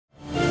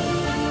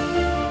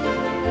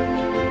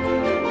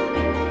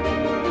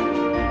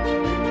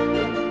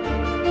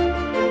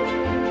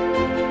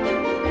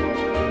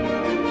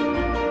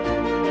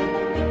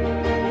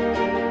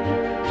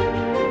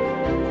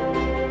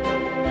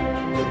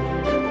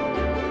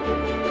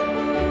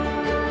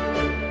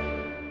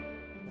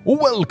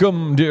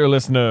Welcome, dear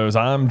listeners.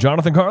 I'm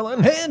Jonathan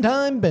Carlin. And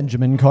I'm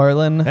Benjamin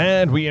Carlin.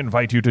 And we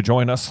invite you to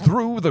join us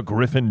through the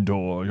Griffin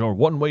Door, your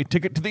one-way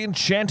ticket to the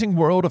enchanting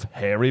world of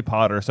Harry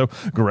Potter. So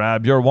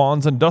grab your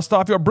wands and dust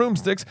off your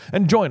broomsticks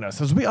and join us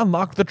as we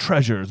unlock the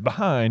treasures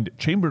behind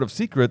Chamber of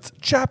Secrets,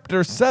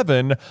 Chapter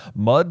 7,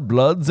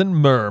 Mudbloods and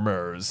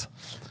Murmurs.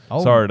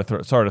 Oh. Sorry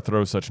to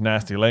throw such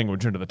nasty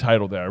language into the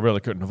title there. I really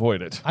couldn't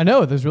avoid it. I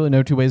know. There's really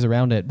no two ways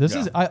around it. This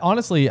is,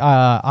 honestly,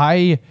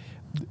 I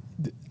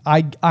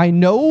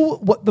know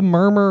what the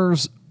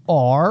Murmurs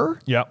are.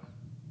 Yep.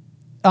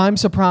 I'm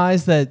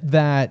surprised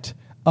that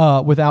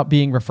without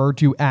being referred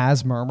to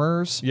as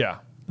Murmurs,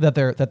 that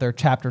they're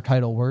chapter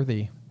title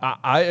worthy.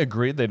 I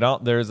agree. They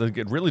don't.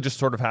 It really just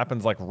sort of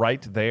happens like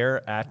right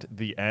there at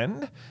the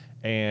end,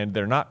 and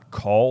they're not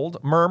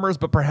called Murmurs,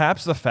 but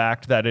perhaps the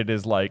fact that it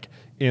is like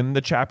in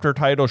the chapter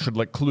title should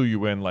like clue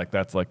you in, like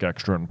that's like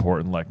extra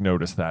important. Like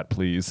notice that,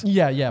 please.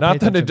 Yeah.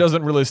 Not that it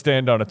doesn't really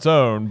stand on its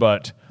own,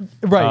 but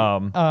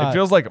right. It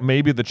feels like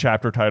maybe the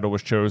chapter title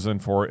was chosen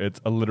for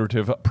its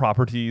alliterative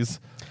properties.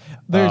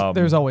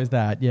 There's always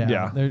that,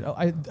 yeah.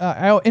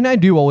 I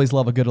do always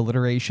love a good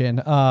alliteration.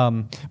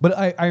 But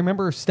I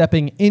remember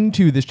stepping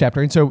into this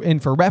chapter,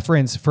 and for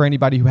reference, for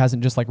anybody who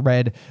hasn't just like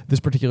read this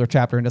particular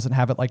chapter and doesn't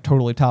have it like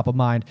totally top of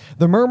mind,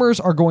 the Murmurs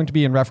are going to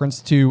be in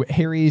reference to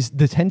Harry's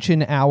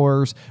detention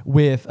hours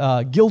with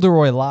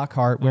Gilderoy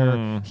Lockhart,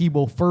 where he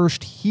will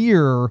first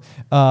hear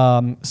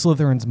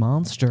Slytherin's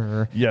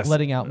monster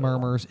letting out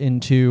Murmurs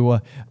into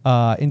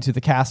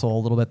the castle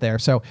a little bit there.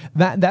 So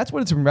that's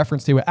what it's in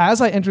reference to. As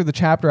I entered the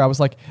chapter, I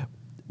was like,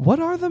 what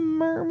are the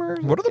Murmurs?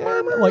 What are the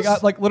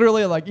Murmurs? Like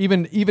literally, like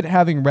even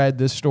having read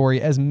this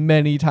story as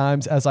many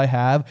times as I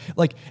have,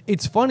 like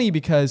it's funny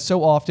because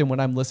so often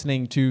when I'm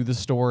listening to the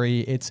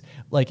story, it's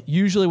like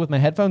usually with my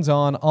headphones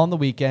on the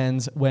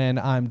weekends when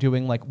I'm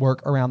doing like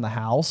work around the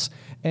house.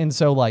 And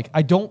so like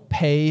I don't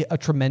pay a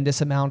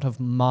tremendous amount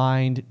of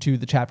mind to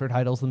the chapter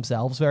titles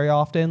themselves very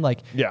often.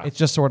 Like it's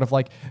just sort of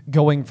like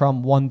going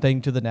from one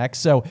thing to the next.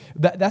 So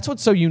that's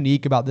what's so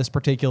unique about this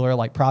particular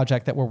like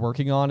project that we're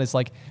working on is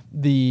like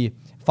the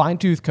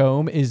fine-tooth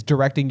comb is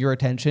directing your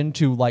attention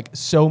to like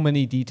so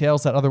many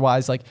details that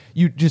otherwise like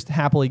you just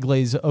happily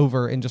glaze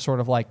over and just sort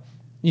of like,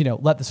 you know,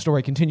 let the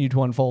story continue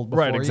to unfold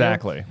before right,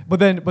 exactly. you. But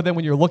then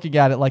when you're looking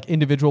at it like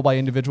individual by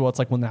individual, it's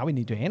like, well, now we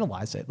need to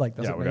analyze it. Like,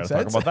 does it make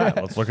sense? Talk about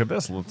that. Let's look at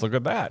this. Let's look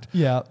at that.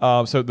 Yeah.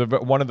 So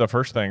one of the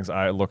first things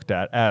I looked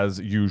at,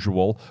 as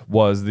usual,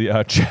 was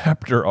the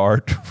chapter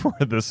art for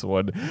this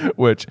one,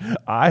 which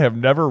I have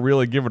never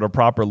really given a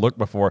proper look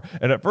before.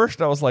 And at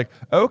first I was like,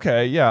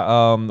 okay,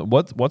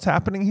 what's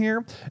happening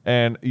here?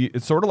 And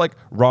it's sort of like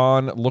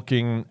Ron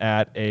looking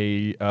at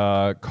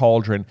a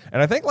cauldron.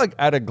 And I think like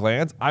at a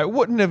glance, I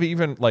wouldn't have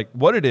even like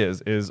what it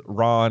is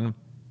Ron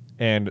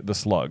and the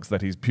slugs that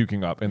he's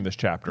puking up in this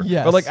chapter.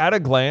 Yes. But like at a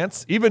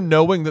glance, even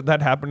knowing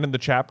that happened in the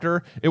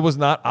chapter, it was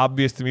not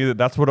obvious to me that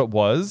that's what it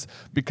was,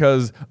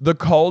 because the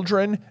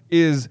cauldron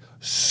is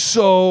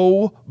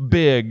so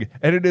big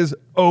and it is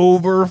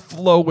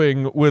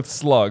overflowing with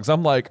slugs.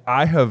 I'm like,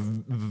 I have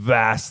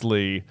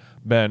vastly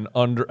been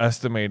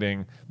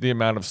underestimating the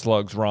amount of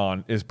slugs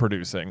Ron is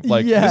producing.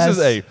 Like this is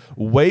a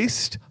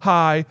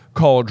waist-high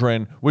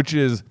cauldron, which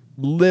is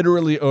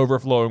literally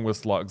overflowing with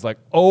slugs. Like,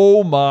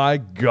 oh my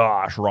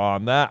gosh,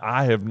 Ron, that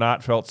I have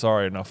not felt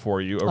sorry enough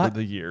for you over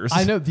the years.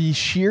 I know the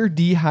sheer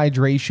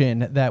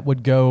dehydration that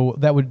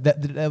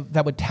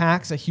would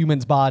tax a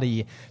human's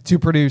body to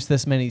produce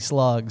this many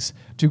slugs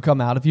to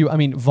come out of you. I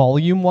mean,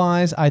 volume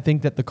wise, I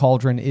think that the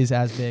cauldron is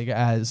as big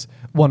as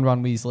one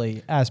Ron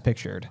Weasley as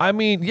pictured. I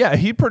mean, yeah,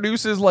 he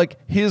produces like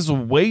his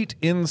weight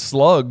in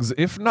slugs,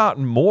 if not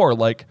more.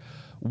 Like,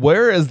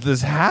 where is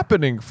this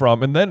happening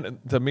from? And then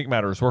to make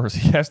matters worse,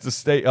 he has to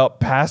stay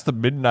up past the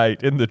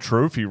midnight in the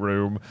trophy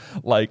room,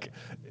 like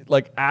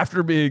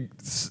after being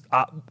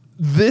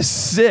this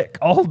sick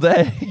all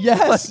day.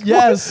 Yes,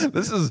 yes.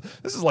 This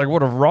is like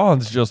one of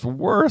Ron's just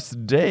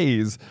worst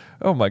days.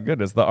 Oh my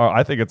goodness!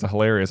 I think it's a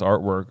hilarious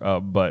artwork,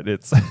 but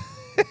it's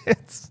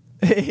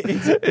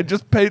it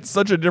just paints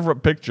such a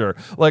different picture.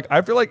 Like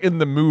I feel like in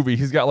the movie,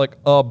 he's got like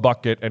a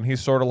bucket and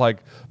he's sort of like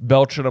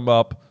belching them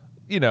up,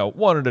 you know,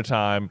 one at a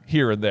time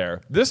here and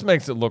there. This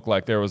makes it look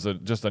like there was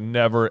just a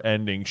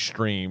never-ending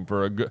stream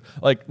for a good...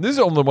 Like, these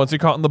are only the ones he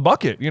caught in the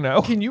bucket, you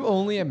know? Can you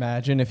only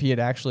imagine if he had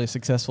actually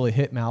successfully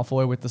hit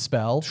Malfoy with the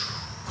spell?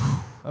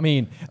 I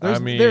mean,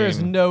 there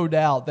is no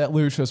doubt that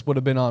Lucius would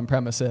have been on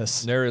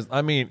premises.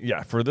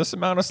 For this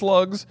amount of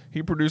slugs,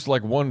 he produced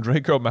like one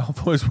Draco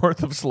Malfoy's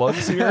worth of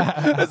slugs here.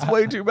 That's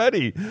way too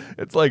many.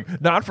 It's like,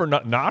 not for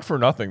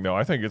nothing, though.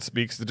 I think it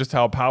speaks to just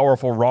how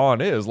powerful Ron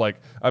is.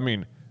 Like,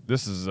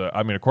 this is,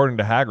 according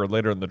to Hagrid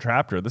later in the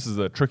chapter, this is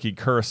a tricky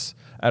curse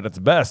at its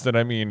best. And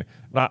I mean,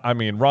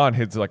 Ron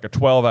hits like a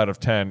 12 out of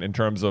 10 in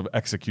terms of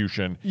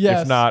execution.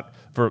 Yes. If not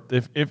for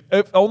if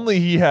only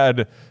he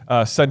had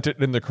sent it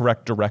in the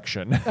correct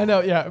direction. I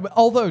know, yeah.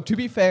 Although to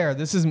be fair,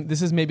 this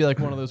is maybe like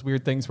one of those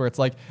weird things where it's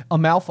like a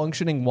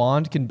malfunctioning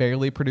wand can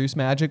barely produce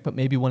magic, but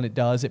maybe when it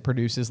does, it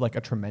produces like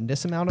a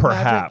tremendous amount of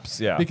magic. Perhaps,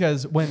 yeah.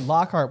 Because when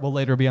Lockhart will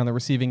later be on the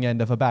receiving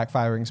end of a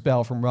backfiring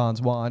spell from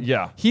Ron's wand,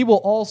 yeah, he will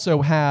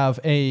also have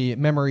a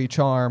memory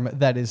charm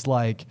that is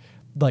like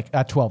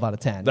at 12 out of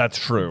 10. That's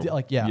true.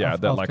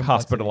 That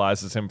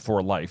hospitalizes him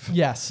for life.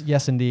 Yes,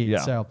 indeed.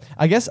 Yeah. So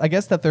I guess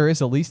that there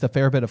is at least a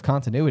fair bit of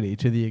continuity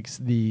to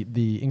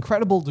the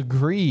incredible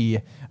degree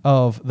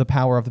of the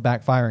power of the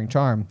backfiring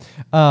charm.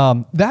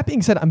 That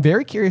being said, I'm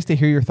very curious to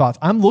hear your thoughts.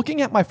 I'm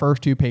looking at my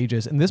first 2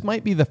 pages, and this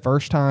might be the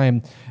first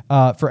time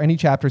for any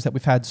chapters that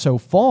we've had so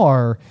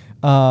far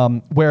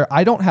where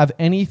I don't have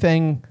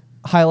anything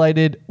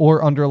highlighted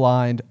or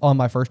underlined on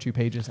my first 2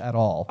 pages at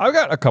all. I've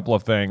got a couple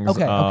of things.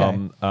 Okay.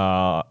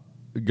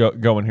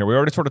 Going here. We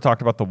already sort of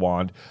talked about the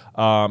wand.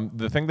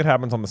 The thing that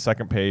happens on the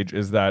second page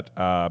is that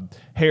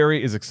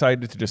Harry is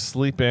excited to just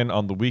sleep in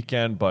on the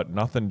weekend, but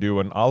nothing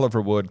doing.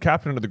 Oliver Wood,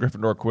 captain of the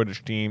Gryffindor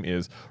Quidditch team,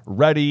 is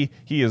ready.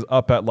 He is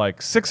up at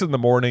like 6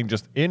 a.m,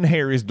 just in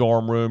Harry's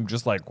dorm room,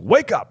 just like,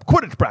 wake up,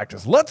 Quidditch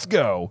practice, let's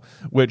go.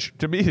 Which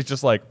to me is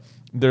just like,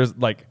 there's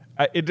like,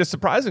 it is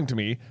surprising to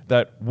me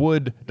that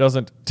Wood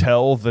doesn't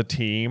tell the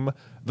team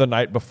the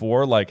night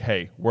before, like,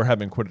 hey, we're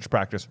having Quidditch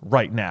practice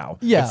right now.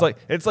 Yeah.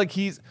 It's like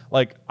he's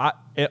like,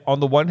 on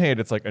the one hand,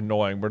 it's like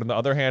annoying, but on the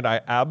other hand,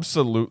 I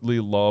absolutely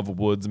love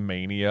Wood's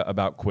mania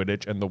about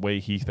Quidditch and the way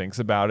he thinks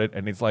about it.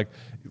 And it's like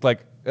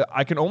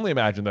I can only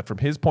imagine that from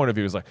his point of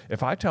view, is like,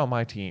 if I tell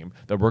my team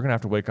that we're gonna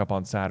have to wake up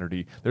on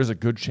Saturday, there's a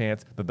good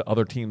chance that the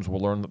other teams will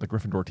learn that the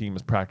Gryffindor team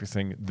is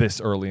practicing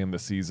this early in the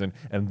season,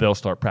 and they'll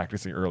start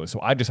practicing early. So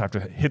I just have to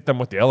hit them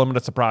with the element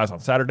of surprise on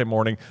Saturday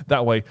morning.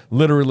 That way,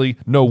 literally,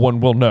 no one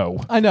will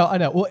know. I know.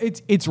 Well,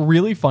 it's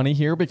really funny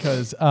here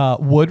because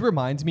Wood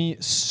reminds me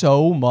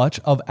so much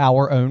of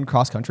our own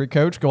cross-country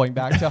coach going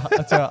back to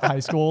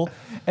high school.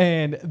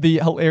 And the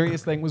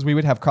hilarious thing was we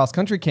would have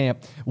cross-country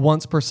camp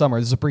once per summer.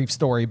 This is a brief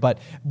story, but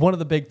one of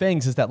the big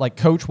things is that like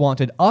coach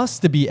wanted us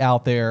to be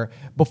out there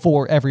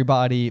before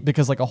everybody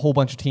because like a whole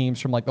bunch of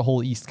teams from like the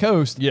whole East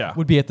Coast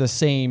would be at the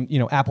same,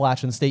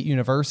 Appalachian State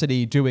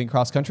University doing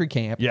cross-country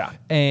camp. Yeah.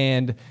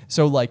 And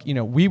so like,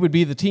 we would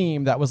be the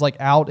team that was like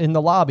out in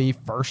the lobby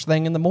first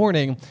thing in the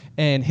morning.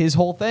 And his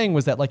whole thing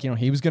was that like,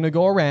 he was going to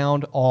go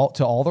around to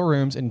all the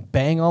rooms and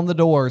bang on the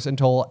doors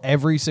until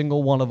every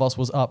single one of us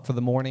was up for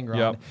the morning run.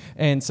 Yep.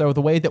 And so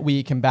the way that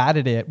we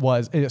combated it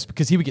was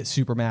because he would get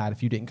super mad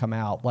if you didn't come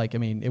out. Like, I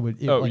mean,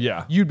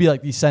 you'd be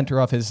like the center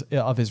of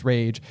his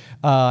rage.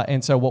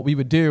 And so what we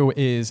would do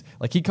is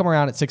like, he'd come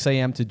around at 6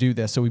 a.m. to do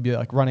this. So we'd be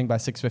like running by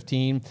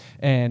 6:15.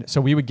 And so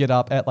we would get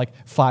up at like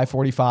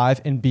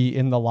 5:45 and be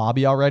in the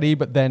lobby already.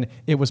 But then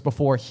it was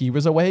before he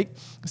was awake.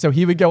 So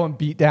he would go and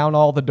beat down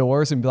all the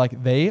doors and be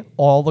like, they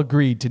all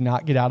agreed to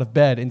not get out of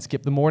bed and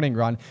skip the morning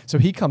run. So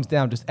he comes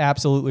down just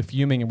absolutely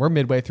fuming, and we're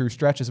midway through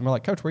stretches, and we're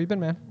like, Coach, where you been,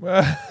 man?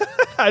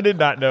 I did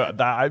not know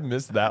that. I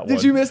missed that one.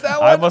 Did you miss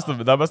that one?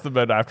 That must have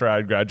been after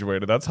I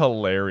graduated. That's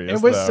hilarious.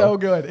 It was so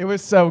good. It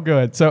was so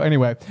good. So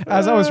anyway,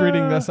 as I was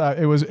reading this,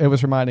 it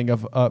was reminding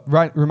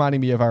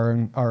me of our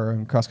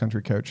own cross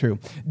country coach, who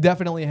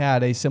definitely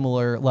had a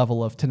similar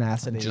level of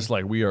tenacity. Just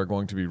like we are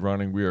going to be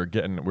running, we're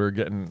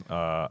getting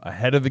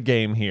ahead of the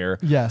game here.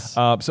 Yes.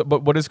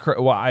 But what is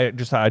I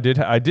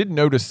did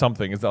notice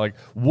something is that like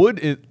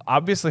Wood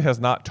obviously has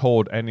not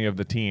told any of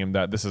the team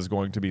that this is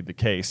going to be the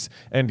case,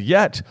 and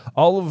yet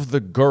all of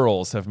the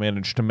girls have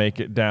managed to make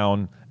it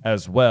down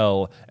as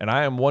well. And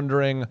I am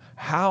wondering,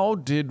 how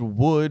did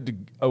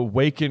Wood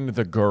awaken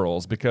the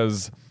girls?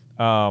 Because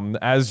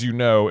as you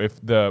know, if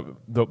the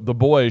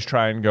boys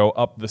try and go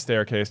up the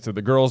staircase to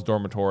the girls'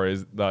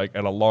 dormitories, like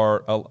a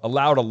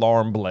loud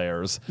alarm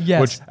blares. Yes.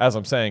 Which, as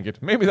I'm saying it,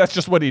 maybe that's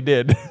just what he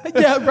did.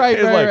 Yeah,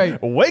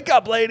 right. Wake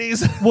up,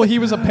 ladies. Well, he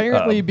was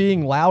apparently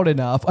being loud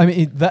enough. I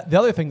mean, the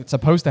other thing that's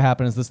supposed to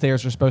happen is the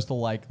stairs are supposed to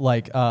like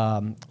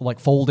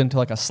fold into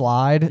like a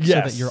slide, so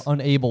that you're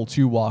unable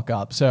to walk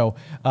up. So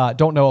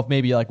don't know if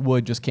maybe like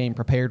Wood just came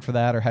prepared for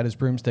that, or had his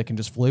broomstick and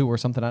just flew or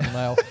something. I don't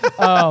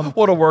know.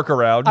 What a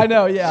workaround. I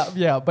know.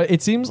 Yeah. But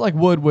it seems like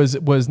Wood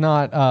was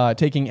not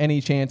taking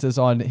any chances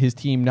on his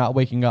team not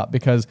waking up,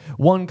 because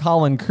one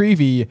Colin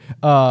Creevy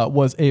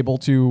was able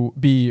to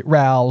be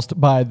roused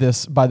by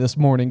this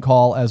morning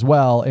call as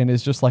well, and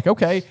is just like,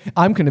 okay,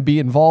 I'm going to be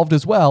involved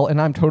as well, and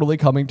I'm totally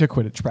coming to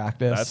Quidditch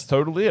practice. That's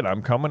totally it.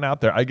 I'm coming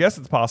out there. I guess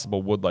it's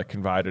possible Wood like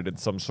confided in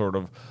some sort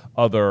of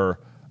other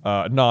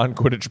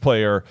non-Quidditch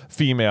player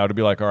female to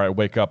be like, all right,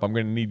 wake up. I'm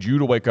going to need you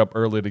to wake up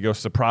early to go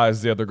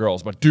surprise the other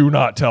girls, but do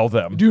not tell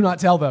them. Do not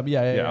tell them.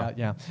 Yeah.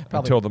 Probably.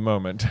 Until the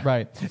moment.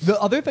 Right. The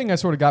other thing I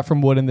sort of got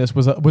from Wood in this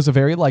was a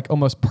very like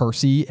almost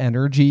Percy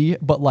energy,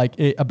 but like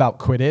about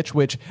Quidditch,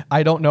 which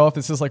I don't know if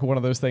this is like one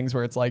of those things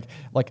where it's like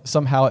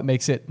somehow it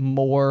makes it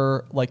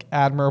more like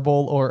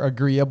admirable or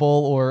agreeable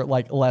or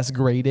like less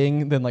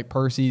grating than like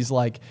Percy's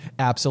like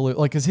absolute,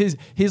 like, because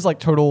his like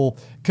total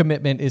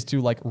commitment is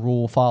to like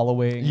rule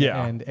following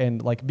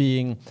and like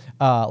being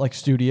like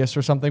studious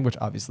or something, which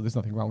obviously there's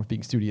nothing wrong with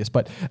being studious,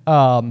 but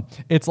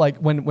it's like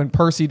when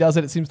Percy does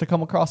it seems to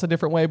come across a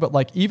different way. But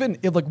like even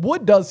if like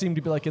Wood does seem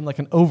to be like in like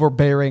an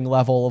overbearing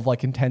level of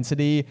like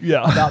intensity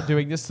about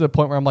doing this, to the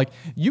point where I'm like,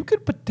 you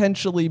could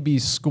potentially be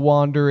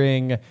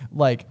squandering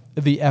like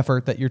the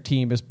effort that your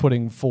team is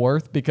putting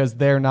forth because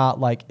they're not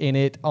like in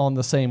it on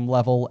the same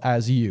level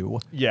as you.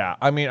 Yeah,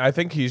 I mean, I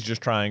think he's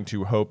just trying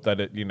to hope that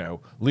it,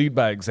 lead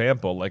by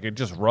example. Like it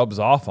just rubs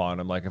off on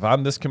him. Like if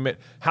I'm this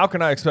how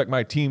can I expect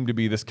my team to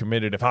be this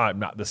committed if I'm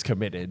not this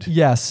committed?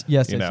 Yes.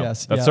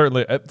 That's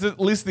certainly at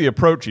least the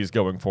approach he's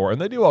going for,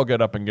 and they do all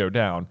get up and go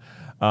down.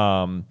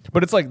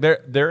 But it's like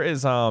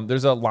there's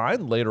a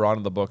line later on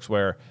in the books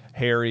where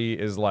Harry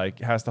is like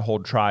has to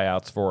hold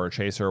tryouts for a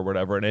chaser or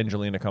whatever, and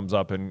Angelina comes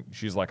up and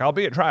she's like, "I'll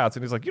be at tryouts,"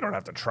 and he's like, "You don't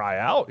have to try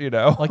out,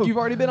 Like you've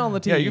already been on the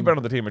team." Yeah, you've been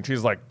on the team, and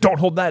she's like, "Don't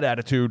hold that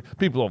attitude.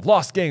 People have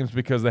lost games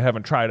because they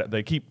haven't tried it.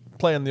 They keep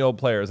playing the old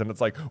players," and it's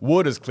like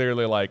Wood is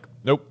clearly like,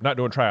 "Nope, not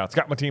doing tryouts.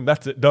 Got my team.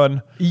 That's it.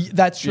 Done."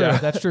 That's true. Yeah.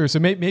 That's true. So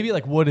maybe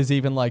like Wood is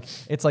even like,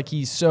 it's like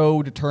he's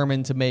so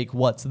determined to make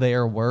what's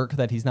there work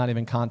that he's not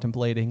even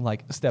contemplating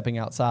like stepping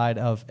outside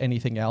of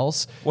anything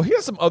else. Well, he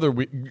has some other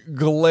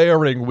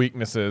glaring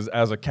weaknesses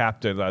as a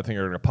captain that I think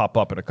are going to pop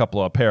up in a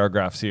couple of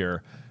paragraphs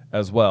here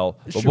as well.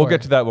 But we'll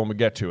get to that when we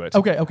get to it.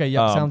 Okay,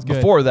 yeah, sounds good.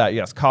 Before that,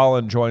 yes,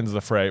 Colin joins the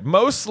fray,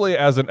 mostly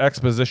as an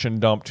exposition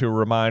dump to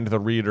remind the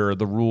reader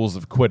the rules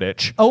of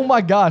Quidditch. Oh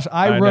my gosh,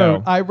 I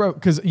wrote,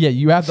 because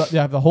you have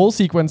the whole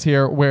sequence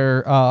here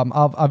where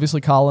obviously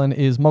Colin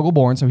is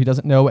Muggle-born, so he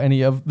doesn't know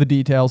any of the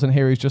details, and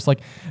Harry's just like,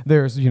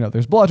 there's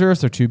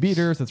bludgers, there's 2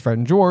 beaters, that's Fred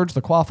and George,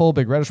 the quaffle,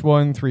 big reddish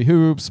one, 3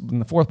 hoops,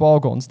 and the 4th ball,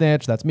 golden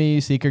snitch, that's me,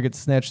 Seeker gets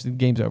snitched, the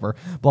game's over,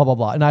 blah, blah,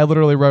 blah. And I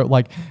literally wrote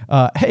like,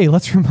 hey,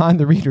 let's remind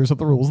the readers of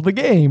the rules of the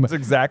game. That's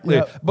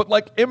exactly but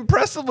like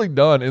impressively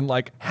done in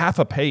like half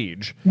a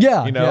page.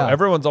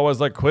 Everyone's always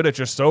like, Quidditch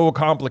is so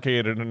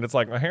complicated, and it's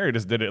like, well, Harry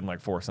just did it in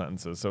like 4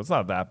 sentences, so it's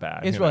not that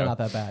bad. It's really not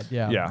that bad.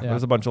 Yeah,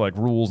 there's a bunch of like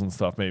rules and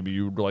stuff maybe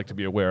you'd like to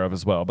be aware of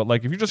as well, but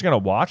like if you're just gonna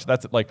watch,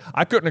 that's like,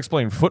 I couldn't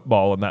explain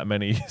football in that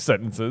many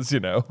sentences.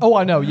 Oh,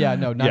 I know.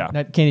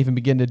 Not can't even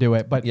begin to do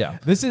it. But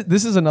this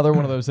is another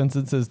one of those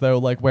instances though,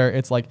 like where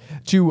it's like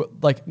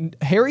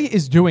Harry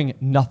is doing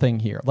nothing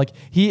here. Like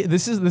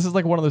this is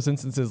like one of those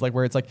instances like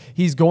where it's like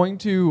he's going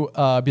to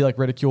be like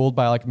ridiculed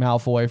by like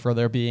Malfoy for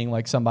there being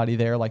like somebody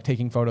there like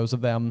taking photos of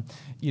them,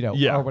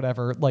 or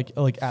whatever, like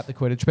at the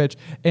Quidditch pitch.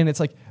 And it's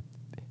like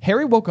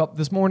Harry woke up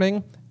this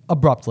morning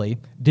abruptly,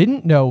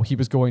 didn't know he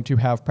was going to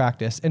have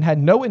practice, and had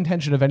no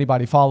intention of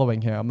anybody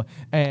following him.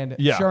 And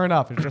sure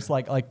enough, it's just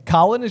like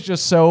Colin is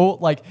just so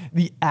like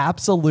the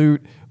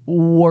absolute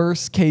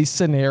worst case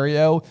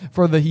scenario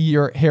for the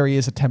year Harry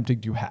is attempting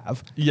to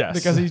have. Yes.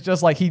 Because he's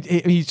just like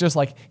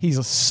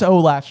he's so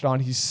latched on,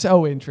 he's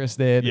so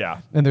interested.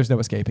 Yeah. And there's no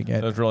escaping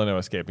it. There's really no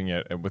escaping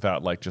it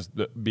without like just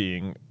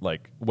being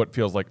like what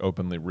feels like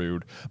openly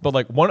rude. But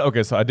like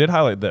so I did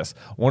highlight this.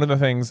 One of the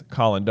things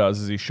Colin does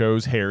is he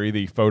shows Harry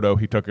the photo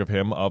he took of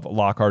him of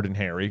Lockhart and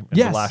Harry in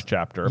the last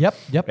chapter.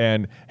 Yep.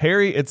 And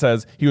Harry, it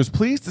says, he was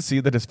pleased to see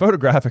that his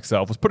photographic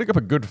self was putting up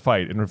a good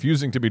fight and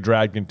refusing to be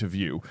dragged into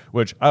view,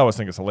 which I always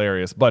think is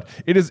hilarious. But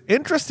it is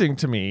interesting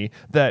to me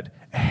that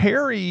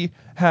Harry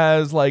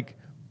has like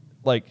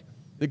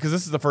because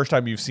this is the first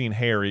time you've seen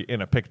Harry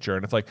in a picture,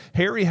 and it's like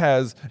Harry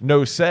has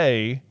no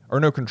say or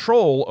no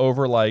control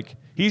over like,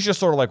 he's just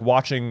sort of like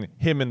watching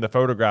him in the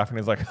photograph, and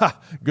he's like, ha,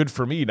 good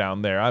for me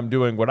down there. I'm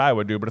doing what I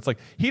would do. But it's like,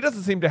 he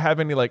doesn't seem to have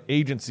any like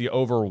agency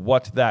over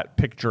what that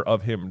picture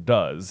of him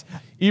does,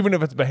 even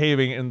if it's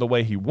behaving in the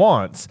way he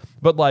wants.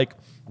 But like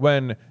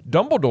when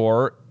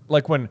Dumbledore,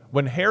 like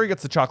when Harry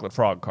gets the chocolate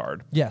frog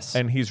card,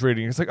 and he's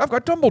reading, he's like, I've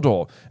got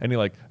Dumbledore, and he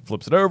like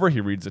flips it over,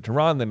 he reads it to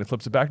Ron, then he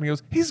flips it back and he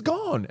goes, he's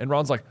gone. And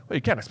Ron's like, well,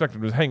 you can't expect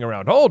him to hang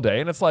around all day.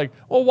 And it's like,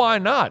 well, why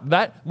not?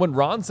 That when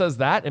Ron says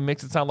that, it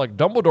makes it sound like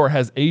Dumbledore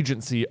has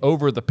agency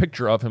over the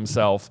picture of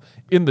himself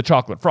in the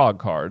chocolate frog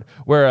card,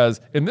 whereas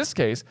in this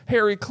case,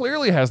 Harry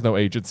clearly has no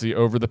agency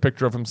over the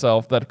picture of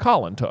himself that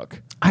Colin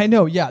took. I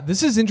know, yeah.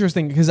 This is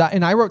interesting because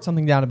I wrote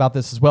something down about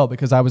this as well,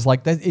 because I was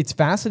like, it's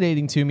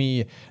fascinating to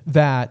me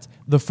that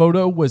the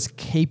photo was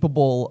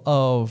capable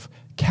of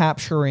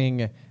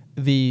capturing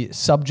the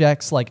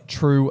subject's like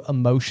true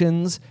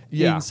emotions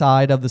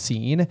inside of the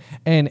scene,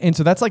 and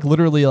so that's like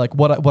literally like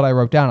what I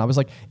wrote down. I was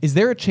like, is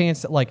there a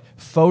chance that like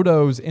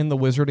photos in the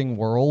wizarding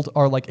world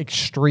are like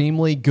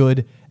extremely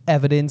good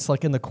evidence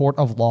like in the court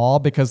of law,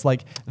 because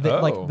like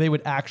they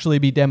would actually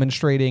be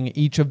demonstrating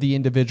each of the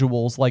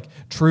individuals like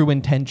true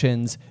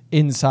intentions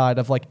inside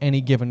of like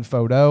any given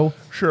photo.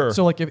 Sure.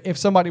 So like if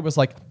somebody was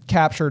like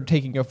captured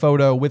taking a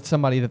photo with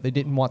somebody that they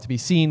didn't want to be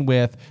seen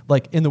with,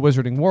 like in the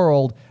wizarding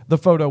world, the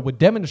photo would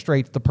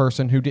demonstrate the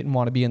person who didn't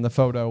want to be in the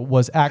photo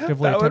was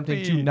actively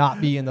attempting to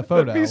not be in the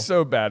photo. That'd be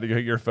so bad to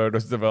get your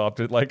photos developed.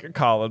 Like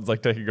Colin's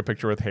like taking a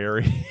picture with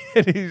Harry,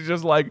 and he's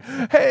just like,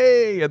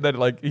 "Hey," and then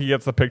like he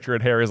gets the picture,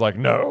 and Harry's like,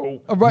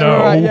 "No,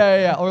 right,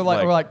 yeah. Or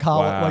like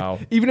Colin, wow.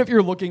 like even if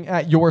you're looking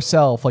at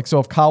yourself, like so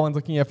if Colin's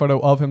looking at a photo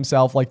of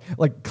himself, like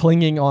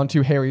clinging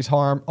onto Harry's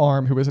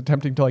arm, who is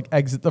attempting to like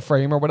exit the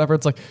frame or whatever,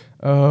 it's like,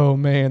 oh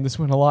man, this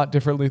went a lot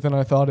differently than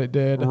I thought it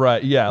did.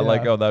 Right? Yeah.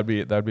 Like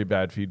that'd be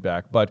bad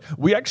feedback. But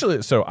we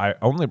actually, so I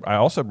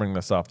also bring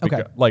this up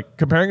because, like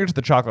comparing it to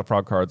the chocolate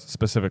frog cards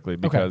specifically,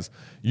 because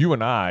you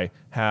and I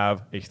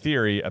have a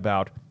theory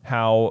about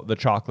how the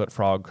chocolate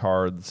frog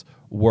cards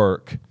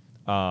work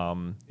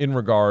in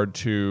regard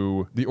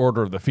to the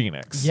Order of the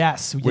Phoenix.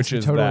 Yes, which we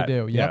is totally that,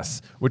 do. Yep.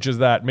 Yes, which is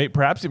that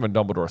perhaps even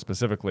Dumbledore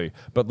specifically,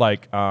 but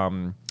like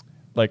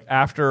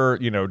after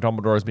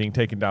Dumbledore is being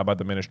taken down by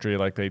the Ministry,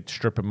 like they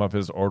strip him of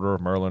his Order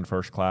of Merlin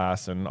First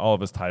Class and all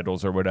of his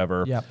titles or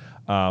whatever. Yep.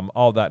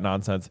 All that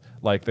nonsense.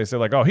 Like they say,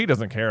 like, oh, he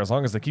doesn't care as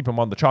long as they keep him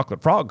on the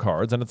chocolate frog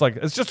cards, and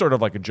it's just sort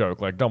of like a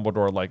joke. Like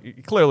Dumbledore, like he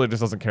clearly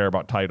just doesn't care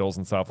about titles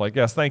and stuff. Like,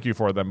 yes, thank you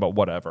for them, but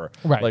whatever.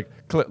 Right.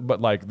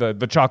 But like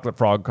the chocolate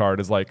frog card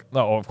is like,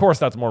 oh, of course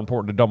that's more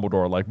important to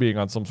Dumbledore, like being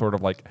on some sort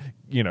of like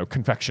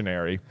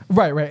confectionery.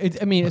 Right.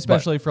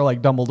 Especially for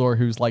like Dumbledore,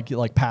 who's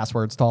like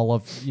passwords to all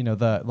of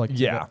the like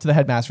to the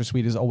headmaster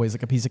suite is always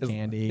like a piece of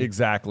candy.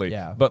 Exactly.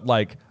 Yeah. But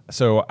like,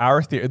 so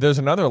our theory, there's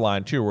another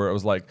line too where it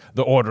was like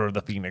the Order of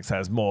the Phoenix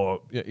has more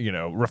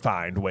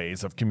refined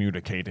ways of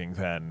communicating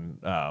than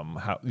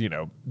how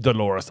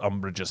Dolores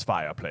Umbridge's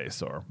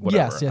fireplace or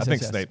whatever. Yes, I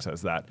think yes. Snape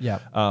says that. Yeah.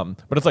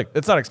 But it's like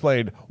it's not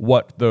explained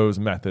what those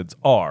methods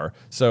are.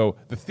 So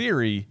the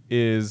theory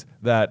is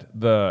that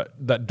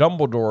that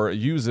Dumbledore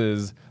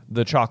uses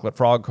the chocolate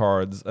frog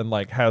cards and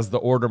like has the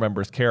Order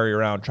members carry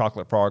around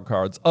chocolate frog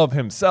cards of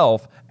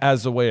himself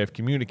as a way of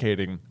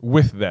communicating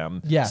with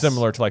them. Yes.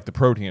 Similar to like the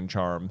Protean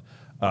charm,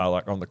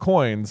 like on the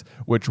coins,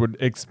 which would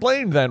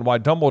explain then why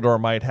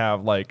Dumbledore might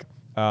have like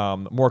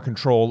more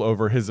control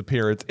over his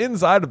appearance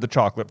inside of the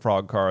chocolate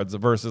frog cards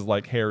versus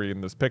like Harry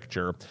in this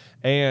picture,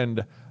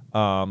 and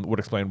would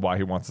explain why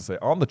he wants to stay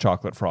on the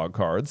chocolate frog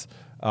cards.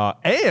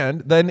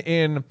 And then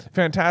in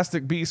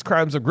Fantastic Beasts: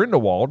 Crimes of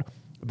Grindelwald,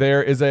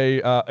 there is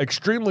a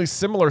extremely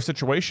similar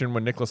situation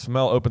when Nicholas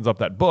Flamel opens up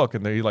that book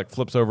and then he like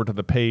flips over to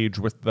the page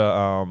with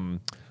the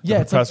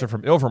professor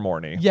from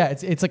Ilvermorny. Yeah,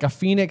 it's like a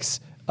phoenix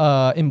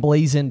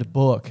emblazoned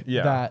book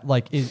that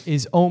like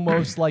is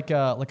almost like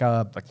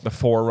the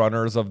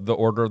forerunners of the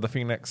Order of the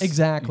Phoenix.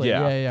 Exactly.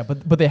 Yeah.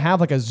 But they have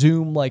like a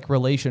Zoom like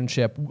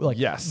relationship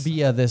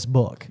via this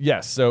book.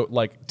 Yes. So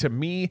like to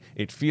me,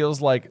 it feels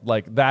like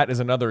that is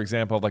another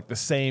example of like the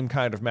same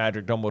kind of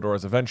magic Dumbledore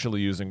is eventually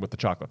using with the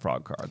chocolate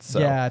frog cards. So,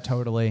 yeah,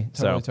 totally.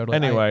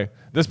 Anyway,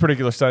 this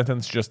particular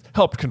sentence just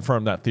helped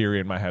confirm that theory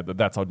in my head that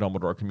that's how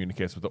Dumbledore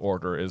communicates with the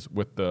Order is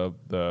with the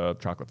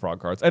chocolate frog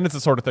cards, and it's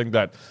the sort of thing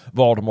that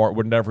Voldemort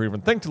would never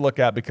even think to look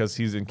at because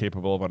he's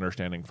incapable of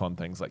understanding fun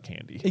things like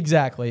candy.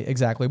 Exactly.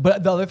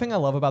 But the other thing I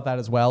love about that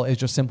as well is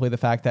just simply the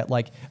fact that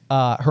like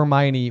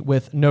Hermione,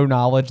 with no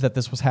knowledge that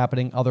this was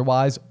happening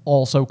otherwise,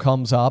 also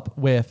comes up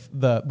with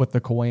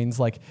the coins,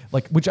 like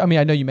which I mean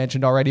I know you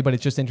mentioned already, but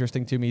it's just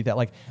interesting to me that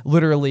like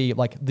literally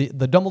like the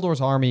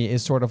Dumbledore's army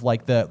is sort of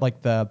like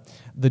the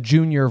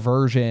junior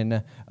version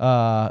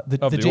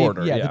the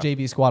Order, the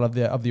JV squad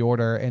of the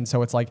Order, and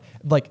so it's like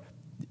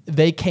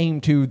they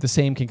came to the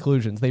same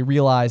conclusions. They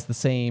realized the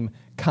same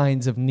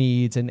kinds of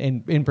needs, and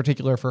in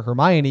particular for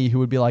Hermione, who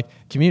would be like,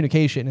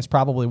 communication is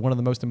probably one of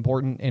the most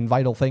important and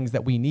vital things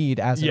that we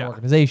need as an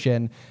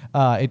organization.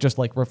 It just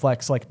like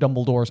reflects like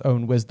Dumbledore's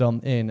own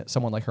wisdom in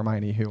someone like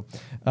Hermione, who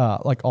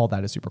like all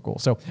that is super cool.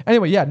 So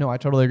anyway, I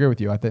totally agree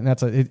with you. I think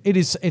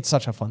it's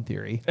such a fun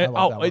theory.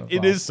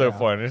 It is so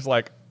fun. It's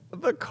like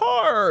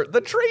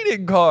the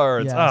trading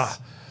cards. Yes.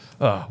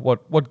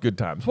 What good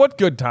times. What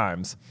good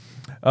times.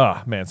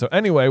 Oh, man. So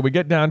anyway, we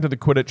get down to the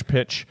Quidditch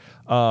pitch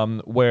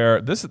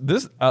where this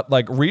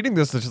like reading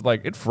this is just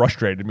like it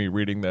frustrated me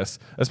reading this,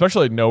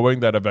 especially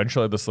knowing that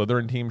eventually the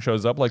Slytherin team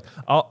shows up.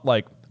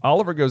 Like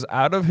Oliver goes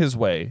out of his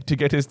way to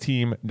get his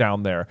team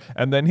down there,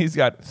 and then he's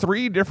got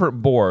 3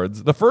 different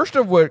boards, the first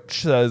of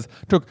which says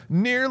took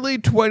nearly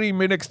 20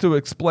 minutes to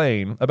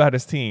explain about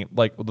his team,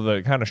 like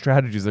the kind of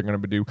strategies they're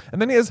going to do.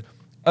 And then he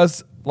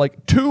has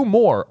like 2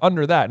 more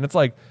under that, and it's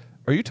like,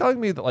 are you telling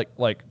me that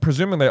like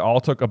presuming they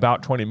all took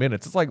about 20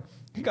 minutes, it's like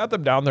he got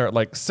them down there at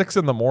like 6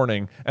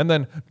 a.m. and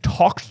then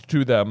talked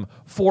to them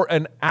for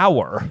an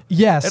hour.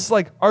 Yes. It's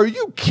like, are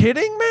you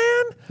kidding,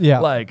 man? Yeah.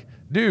 Like,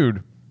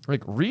 dude,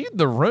 like read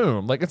the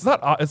room. Like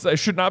it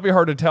should not be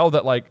hard to tell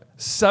that like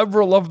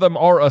several of them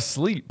are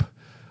asleep.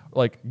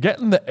 like get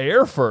in the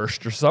air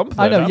first or something.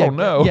 I know. I don't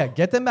know. Yeah,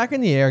 get them back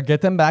in the air,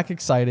 get them back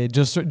excited,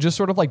 just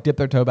sort of like dip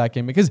their toe back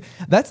in, because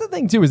that's the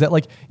thing too, is that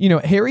like, you know,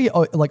 Harry,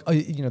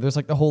 there's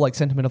like the whole like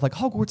sentiment of like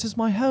Hogwarts is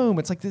my home.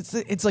 It's like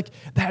it's like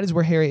that is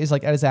where Harry is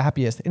like at his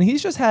happiest, and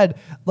he's just had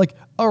like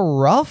a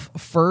rough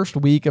first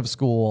week of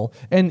school,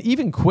 and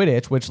even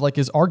Quidditch, which like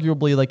is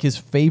arguably like his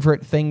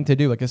favorite thing to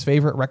do, like his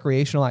favorite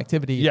recreational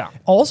activity,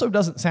 also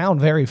doesn't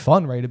sound very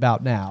fun right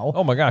about now.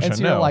 Oh my gosh, and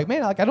so I know. You're like,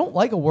 man, like I don't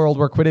like a world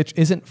where Quidditch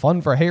isn't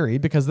fun for Harry,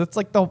 because that's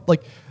like the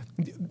like,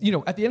 you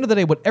know, at the end of the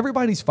day, what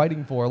everybody's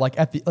fighting for, like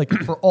at the like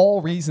for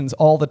all reasons,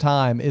 all the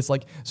time, is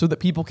like so that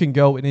people can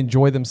go and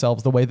enjoy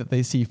themselves the way that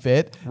they see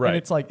fit. Right. And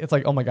it's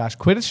like, oh my gosh,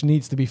 Quidditch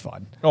needs to be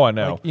fun. Oh, I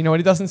know. Like, you know,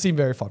 and it doesn't seem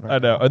very fun right I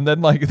know. And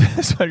then like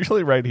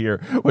especially right here,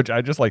 which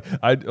I just like,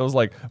 I was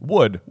like,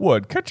 Wood,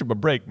 catch him a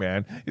break,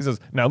 man. He says,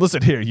 now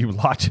listen here, you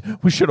lot.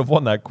 We should have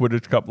won that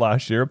Quidditch Cup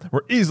last year.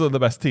 We're easily the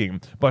best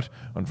team. But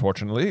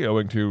unfortunately,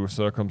 owing to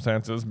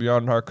circumstances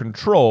beyond our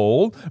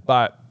control,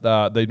 but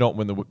they don't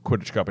win the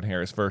Quidditch Cup in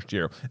Harry's first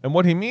year. And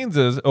what he means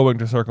is, owing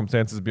to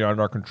circumstances beyond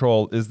our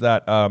control, is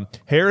that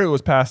Harry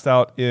was passed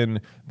out in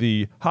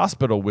the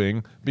hospital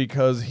wing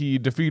because he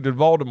defeated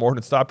Voldemort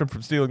and stopped him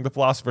from stealing the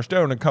Philosopher's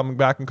Stone and coming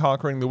back and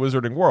conquering the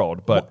wizarding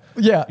world. But,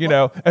 you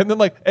know, and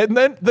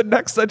then the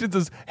next sentence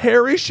is,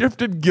 Harry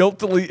shifted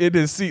guiltily in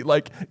his seat.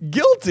 Like,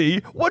 guilty?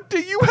 What do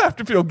you have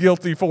to feel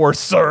guilty for,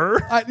 sir?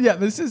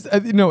 This is,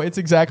 it's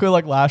exactly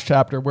like last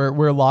chapter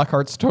where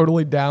Lockhart's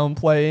totally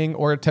downplaying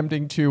or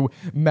attempting to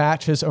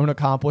match his own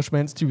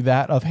accomplishments to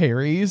that of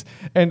Harry's.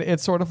 And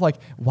it's sort of like,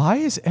 why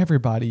is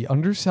everybody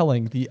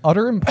underselling the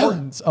utter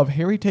importance of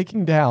Harry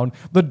taking down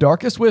the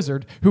darkest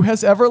wizard who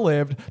has ever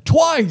lived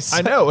twice?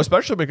 I know,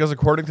 especially because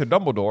according to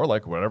Dumbledore,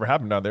 like whatever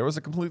happened down there was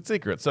a complete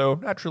secret. So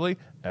naturally,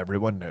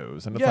 everyone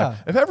knows. And it's like,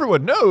 if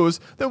everyone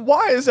knows, then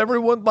why is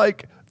everyone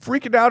like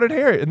freaking out at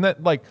Harry? And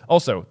that, like,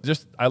 also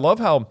just, I love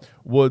how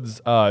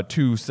Wood's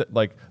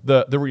like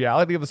the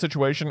reality of the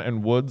situation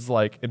and Wood's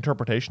like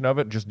interpretation of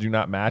it just do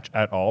not match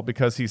at all,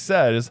 because he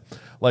says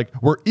like,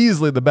 we're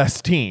easily the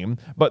best team,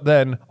 but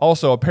then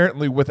also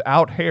apparently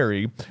without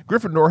Harry,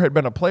 Gryffindor had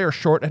been a player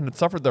short and had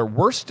suffered their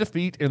worst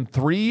defeat in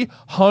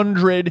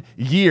 300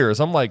 years.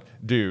 I'm like,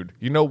 dude,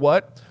 you know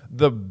what?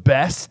 The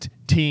best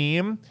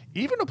team,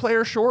 even a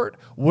player short,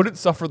 wouldn't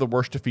suffer the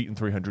worst defeat in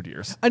 300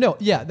 years. I know,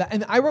 yeah.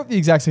 And I wrote the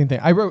exact same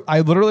thing. I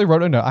literally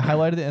wrote a note. I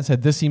highlighted it and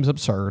said, this seems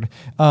absurd.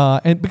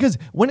 And because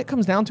when it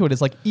comes down to it,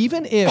 it's like,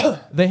 even if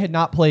they had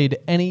not played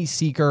any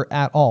Seeker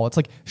at all, it's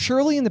like,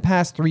 surely in the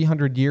past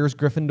 300 years,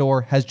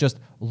 Gryffindor has just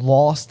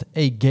lost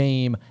a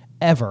game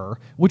ever,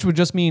 which would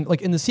just mean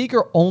like in the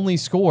Seeker only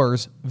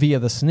scores via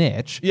the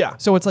snitch. Yeah.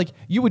 So it's like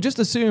you would just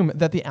assume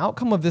that the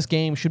outcome of this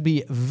game should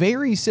be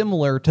very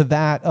similar to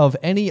that of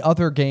any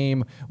other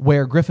game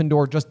where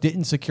Gryffindor just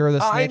didn't secure the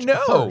snitch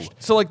first.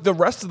 So like the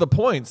rest of the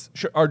points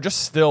are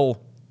just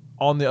still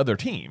on the other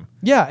team.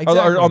 Yeah,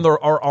 exactly.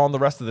 Or on the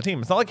rest of the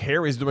team. It's not like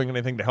Harry's doing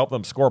anything to help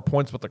them score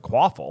points with the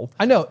quaffle.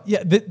 I know.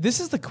 Yeah, this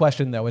is the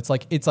question though. It's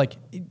like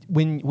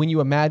when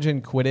you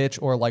imagine Quidditch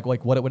or like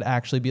what it would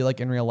actually be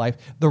like in real life.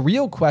 The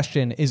real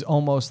question is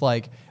almost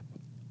like,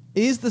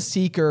 is the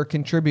Seeker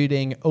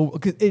contributing?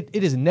 Because it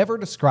is never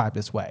described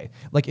this way.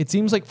 Like, it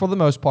seems like for the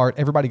most part,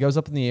 everybody goes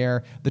up in the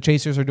air. The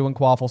Chasers are doing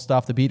quaffle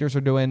stuff. The Beaters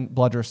are doing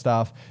bludger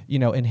stuff. You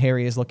know, and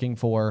Harry is looking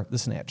for the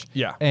snitch.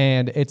 Yeah.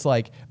 And it's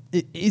like,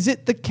 is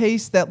it the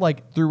case that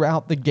like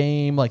throughout the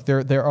game, like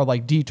there are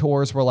like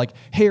detours where like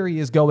Harry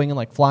is going and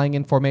like flying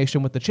in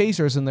formation with the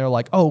Chasers, and they're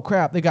like, oh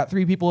crap, they got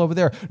 3 people over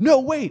there. No,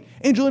 wait,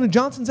 Angelina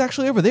Johnson's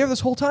actually over there this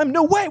whole time.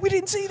 No way, we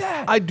didn't see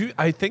that.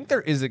 I think there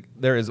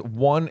is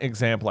one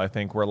example, I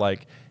think, where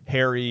like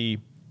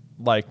Harry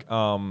like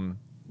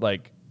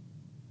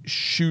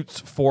shoots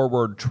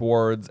forward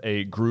towards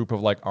a group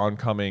of like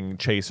oncoming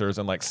Chasers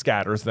and like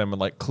scatters them and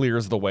like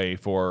clears the way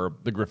for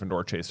the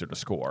Gryffindor Chaser to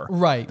score.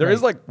 Right. There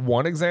is like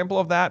one example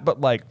of that, but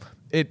like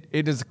it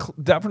is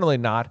definitely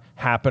not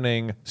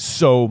happening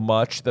so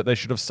much that they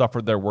should have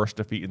suffered their worst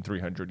defeat in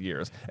 300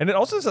 years. And it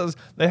also says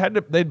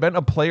they'd been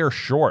a player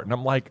short, and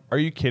I'm like, are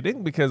you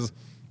kidding? Because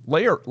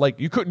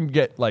you couldn't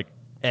get like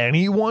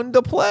anyone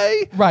to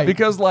play, right?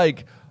 Because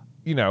like,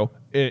 you know,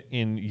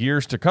 in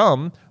years to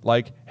come,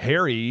 like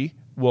Harry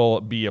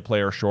will be a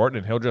player short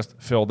and he'll just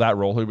fill that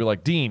role. He'll be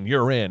like, Dean,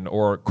 you're in,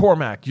 or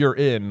Cormac, you're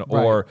in, right.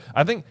 Or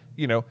I think,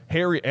 you know,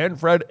 Harry and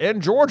Fred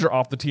and George are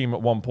off the team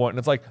at one point, and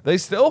it's like they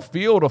still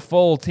field a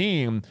full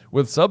team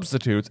with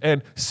substitutes.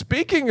 And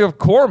speaking of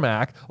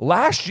Cormac,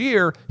 last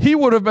year he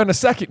would have been a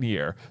second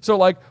year. So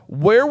like,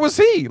 where was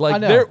he?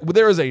 Like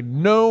there is a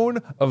known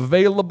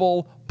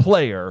available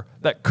player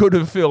that could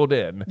have filled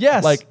in.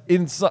 Yes. Like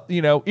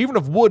you know, even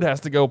if Wood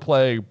has to go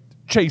play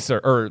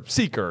Chaser or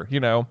Seeker, you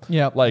know,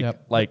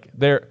 like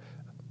there,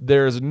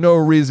 there's no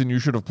reason you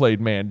should have played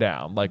man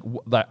down. Like,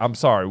 I'm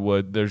sorry,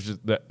 Wood. There's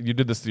just that you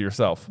did this to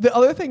yourself. The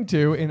other thing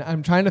too, and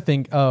I'm trying to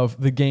think of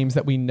the games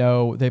that we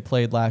know they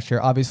played last year.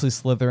 Obviously,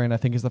 Slytherin, I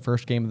think, is the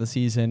first game of the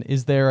season.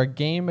 Is there a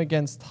game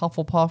against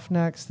Hufflepuff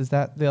next? Is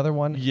that the other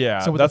one? Yeah,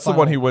 so that's the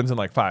one he wins in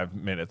like 5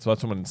 minutes. So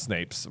that's when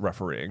Snape's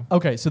refereeing.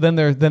 Okay, so then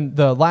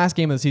the last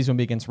game of the season would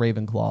be against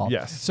Ravenclaw.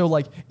 Yes. So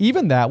like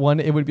even that one,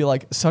 it would be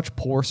like such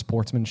poor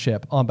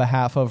sportsmanship on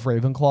behalf of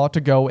Ravenclaw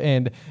to go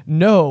and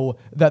know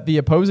that the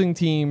opposing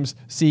team's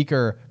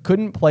Seeker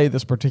couldn't play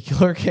this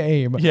particular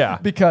game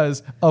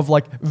because of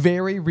like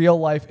very real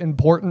life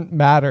important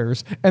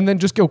matters, and then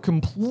just go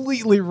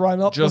completely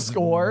run up the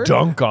score.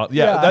 Dunk on.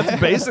 Yeah,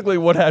 that's basically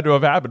what had to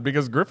have happened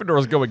because Gryffindor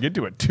was going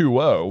into it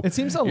 2-0. It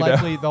seems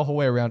unlikely the whole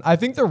way around. I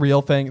think the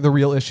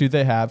real issue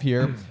they have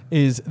here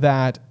is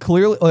that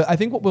clearly, I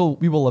think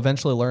what we will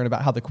eventually learn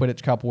about how the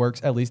Quidditch Cup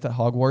works, at least at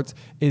Hogwarts,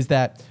 is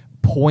that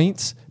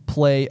points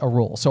play a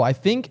role. So I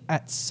think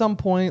at some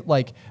point,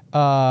 like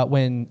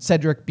when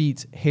Cedric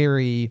beats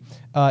Harry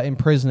in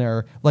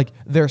Prisoner, like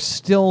they're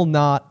still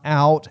not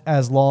out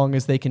as long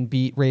as they can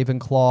beat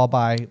Ravenclaw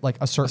by like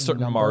a certain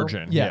number.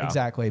 Margin. Yeah,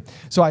 exactly.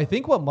 So I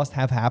think what must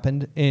have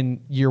happened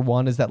in year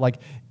one is that like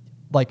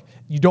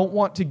you don't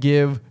want to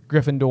give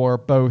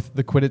Gryffindor both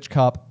the Quidditch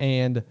Cup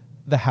and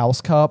the House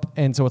Cup,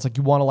 and so it's like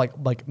you want to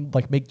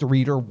like make the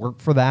reader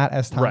work for that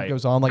as time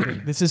goes on.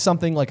 Like this is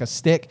something like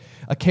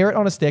a carrot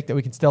on a stick that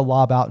we can still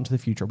lob out into the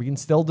future. We can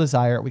still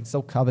desire it. We can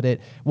still covet it.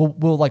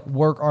 We'll like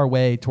work our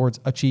way towards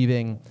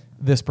achieving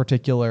this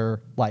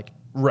particular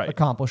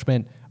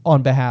accomplishment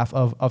on behalf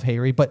of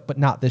Harry, but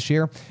not this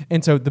year.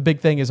 And so the big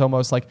thing is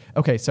almost like,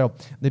 okay, so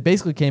they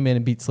basically came in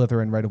and beat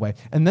Slytherin right away.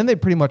 And then they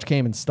pretty much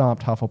came and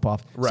stomped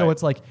Hufflepuff. Right. So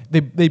it's like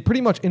they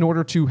pretty much, in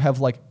order to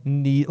have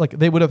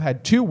they would have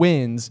had 2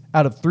 wins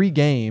out of 3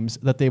 games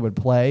that they would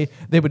play.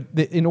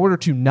 In order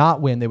to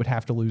not win, they would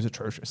have to lose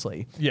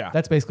atrociously. Yeah.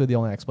 That's basically the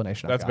only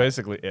explanation That's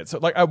basically it. So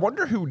like I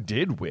wonder who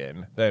did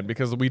win then,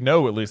 because we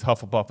know at least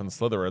Hufflepuff and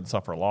Slytherin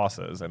suffer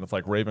losses, and it's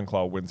like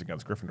Ravenclaw wins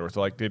against Gryffindor. So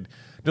like did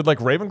like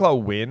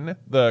Ravenclaw win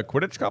the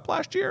Quidditch Cup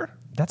last year?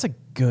 That's a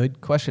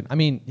good question. I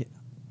mean,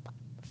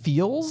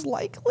 feels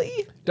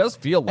likely. Does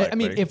feel likely. I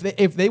mean,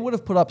 if they would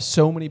have put up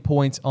so many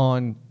points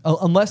on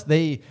unless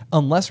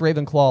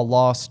Ravenclaw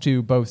lost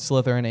to both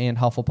Slytherin and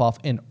Hufflepuff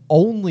and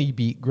only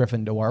beat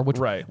Gryffindor, which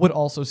would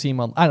also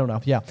seem I don't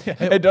know. Yeah.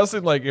 It does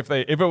seem like if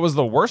it was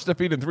the worst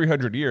defeat in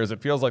 300 years,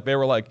 it feels like they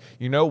were like,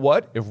 you know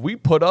what? If we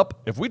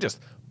just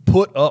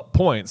put up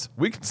points,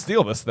 we can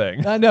steal this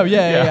thing. No,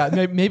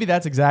 yeah. Maybe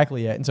that's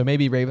exactly it. And so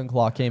maybe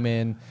Ravenclaw came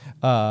in,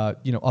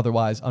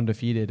 otherwise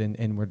undefeated,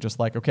 and we're just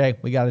like, okay,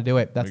 we got to do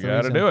it. That's the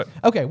reason. Do it.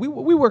 Okay,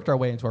 we worked our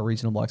way into a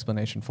reasonable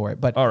explanation for it,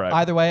 but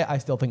either way, I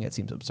still think it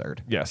seems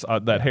absurd. Yes,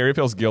 that Harry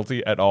feels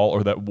guilty at all,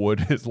 or that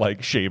Wood is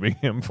like shaming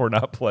him for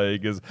not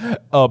playing is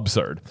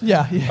absurd.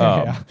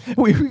 Yeah.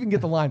 We even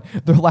get the line,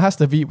 the last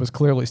defeat was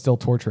clearly still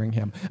torturing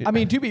him. I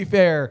mean, to be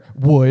fair,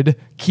 Wood,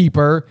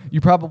 keeper,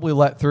 you probably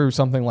let through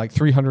something like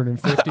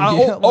 350.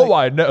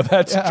 I know.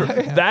 That's true.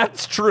 Yeah.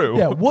 That's true.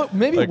 Yeah,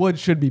 maybe Wood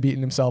should be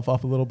beating himself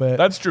up a little bit.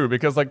 That's true,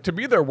 because like to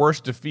be their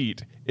worst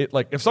defeat, it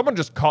like if someone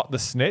just caught the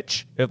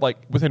snitch, it like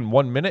within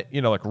 1 minute,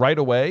 like right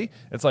away,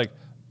 it's like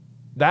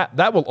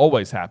that will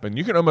always happen.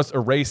 You can almost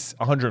erase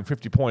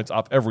 150 points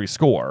off every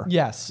score.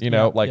 Yes.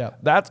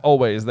 That's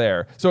always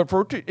there. So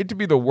for it to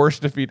be the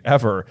worst defeat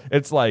ever,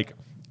 it's like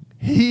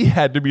he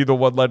had to be the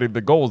one letting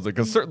the goals in,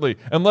 because certainly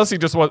unless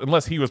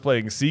he was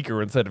playing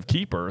Seeker instead of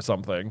Keeper or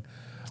something.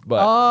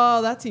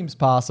 But that seems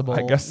possible.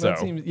 I guess so.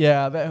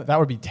 That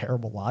would be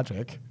terrible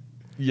logic.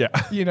 Yeah.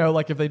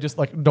 Like if they just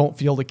like don't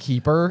field a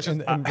keeper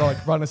and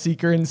like run a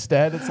Seeker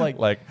instead, it's like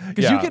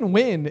because you can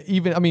win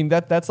even. I mean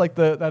that's like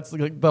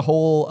the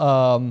whole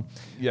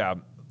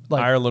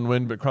Ireland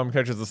win, but Crumb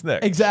catches the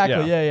snake.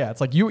 Exactly. Yeah. It's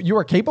like you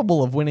are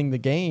capable of winning the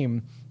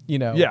game.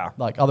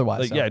 Like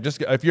otherwise.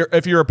 Just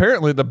if you're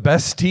apparently the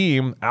best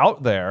team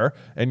out there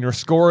and you're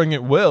scoring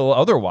at will,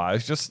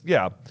 otherwise just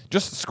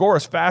score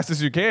as fast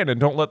as you can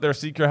and don't let their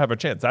Seeker have a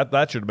chance.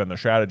 That should have been the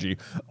strategy.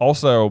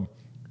 Also,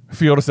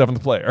 field a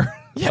 7th player.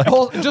 Yeah,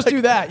 just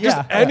do that. Yeah,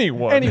 just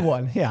anyone.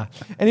 Anyone. Yeah,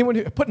 anyone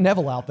who put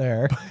Neville out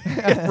there.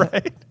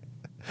 Right.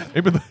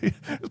 Maybe they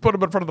just put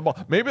him in front of the ball.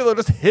 Maybe they'll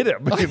just hit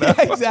him.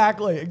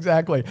 Exactly.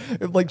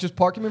 Like just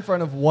park him in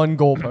front of one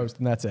goalpost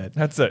and that's it.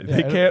 Yeah,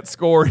 he can't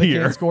score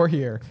here. Can't score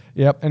here.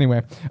 Yep.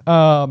 Anyway,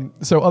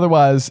 so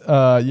otherwise,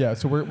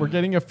 So we're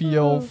getting a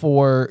feel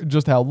for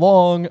just how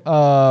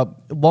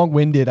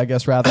long-winded, I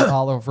guess, rather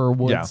Oliver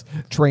Wood's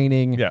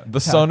training. Yeah. The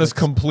sun is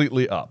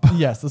completely up.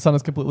 Yes, the sun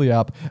is completely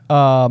up.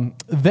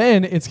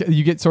 Then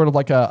you get sort of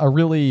like a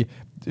really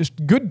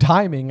just good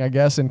timing, I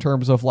guess, in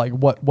terms of like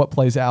what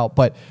plays out.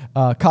 But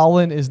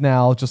Colin is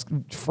now just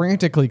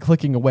frantically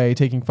clicking away,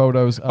 taking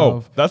photos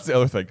of. Oh, that's the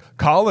other thing.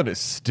 Colin is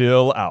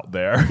still out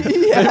there.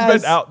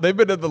 Yes. They've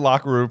been in the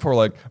locker room for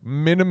like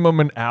minimum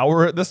an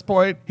hour at this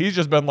point. He's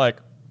just been like,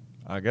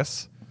 I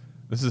guess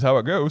this is how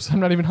it goes. I'm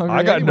not even hungry.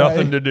 I got anyway.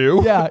 nothing to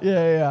do.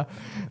 Yeah.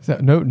 So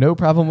no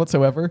problem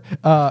whatsoever.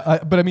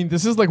 But I mean,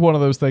 this is like one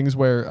of those things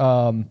where,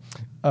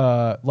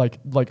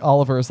 like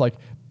Oliver is like,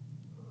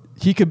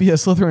 he could be a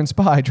Slytherin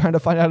spy trying to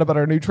find out about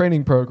our new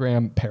training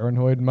program.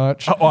 Paranoid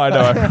much? Oh, I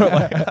know.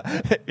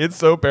 Like, it's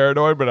so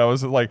paranoid, but I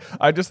was like,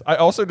 I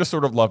also just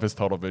sort of love his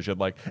tunnel vision.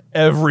 Like,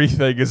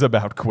 everything is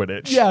about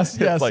Quidditch. Yes.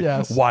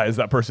 Why is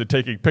that person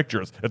taking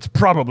pictures? It's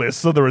probably a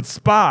Slytherin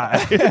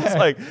spy. It's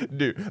like,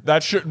 dude,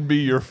 that shouldn't be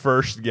your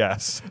first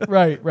guess.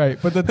 Right.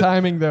 But the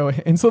timing, though,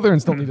 and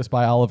Slytherins don't need to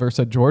spy, Oliver,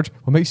 said George.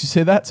 What makes you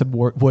say that? Said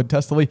Wood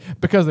testily.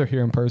 Because they're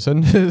here in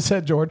person,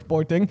 said George,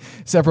 pointing.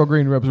 Several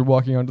green robes were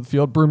walking onto the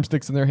field,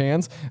 broomsticks in their hands.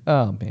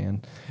 Oh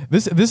man,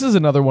 this is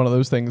another one of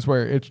those things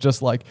where it's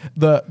just like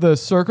the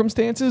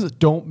circumstances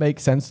don't make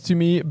sense to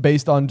me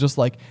based on just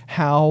like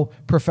how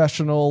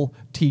professional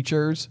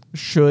teachers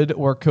should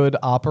or could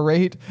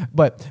operate.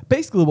 But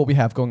basically what we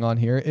have going on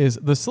here is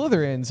the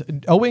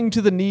Slytherins, owing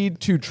to the need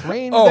to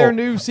train their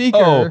new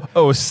Seeker.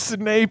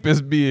 Snape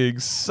is being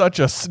such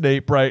a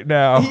Snape right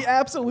now. He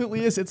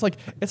absolutely is. It's like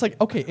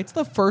okay, it's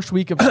the first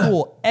week of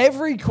school.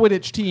 Every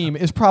Quidditch team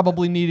is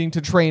probably needing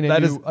to train a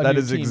new That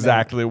is teammate.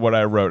 exactly what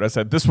I wrote. I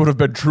said this would have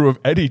been true of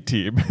any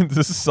team.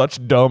 This is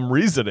such dumb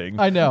reasoning.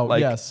 I know.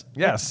 Like,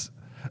 yes.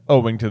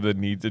 Owing to the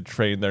need to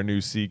train their new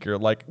Seeker.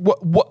 Like what?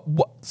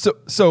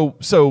 So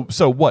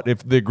what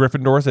if the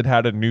Gryffindors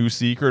had a new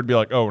Seeker? It'd be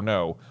like, oh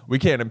no, we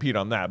can't impede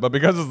on that. But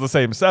because it's the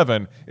same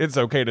 7, it's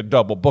okay to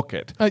double book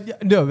it.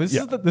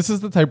 This is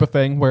the type of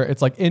thing where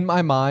it's like in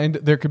my mind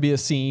there could be a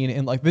scene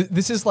and like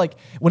this is like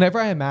whenever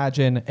I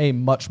imagine a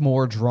much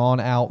more drawn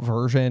out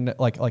version,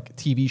 like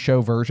TV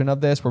show version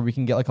of this, where we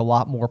can get like a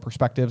lot more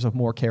perspectives of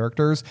more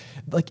characters.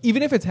 Like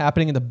even if it's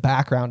happening in the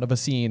background of a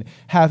scene,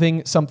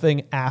 having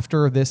something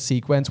after this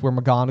sequence where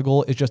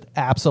McGonagall is just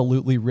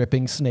absolutely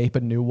ripping Snape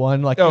a new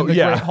one, like in the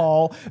Great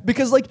Hall,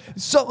 because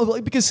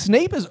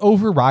Snape is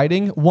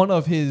overriding one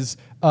of his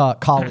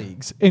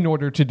colleagues in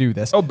order to do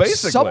this. Oh,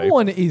 basically,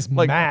 someone is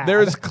like, mad.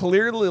 There's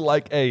clearly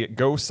like a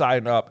go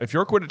sign up. If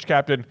you're a Quidditch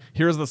captain,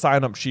 here's the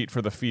sign up sheet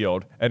for the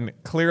field, and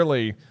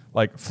clearly,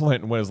 like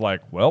Flint was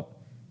like, well,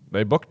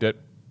 they booked it.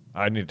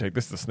 I need to take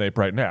this to Snape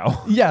right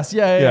now. Yes,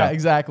 yeah,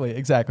 exactly.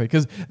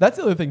 Because that's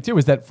the other thing too,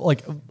 is that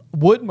like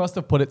Wood must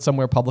have put it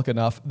somewhere public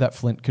enough that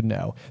Flint could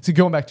know. So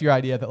going back to your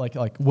idea that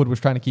like Wood was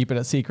trying to keep it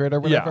a secret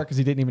or whatever, because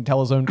he didn't even tell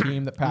his own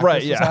team that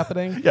practice was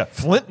happening. Yeah,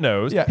 Flint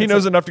knows. He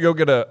knows enough to go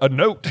get a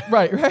note.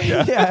 Right.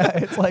 Yeah,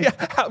 it's like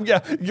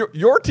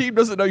your team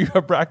doesn't know you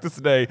have practice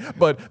today,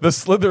 but the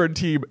Slytherin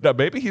team. Now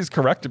maybe he's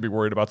correct to be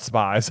worried about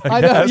spies.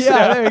 I guess. Know.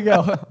 Yeah, there you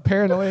go.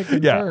 Paranoia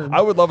confirmed. Yeah,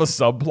 I would love a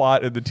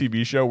subplot in the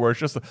TV show where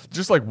it's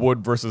just like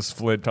Wood versus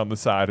Flint on the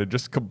side and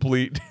just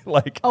complete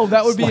like. Oh,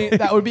 that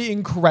would be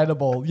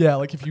incredible. Yeah,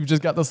 like if you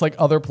just got this like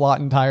other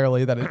plot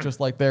entirely that it's just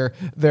like their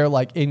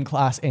like in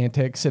class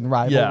antics and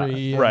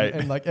rivalry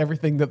and like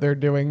everything that they're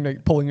doing,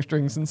 like pulling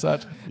strings and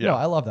such. Yeah, no,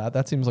 I love that.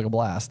 That seems like a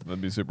blast. That'd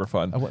be super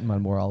fun. I wouldn't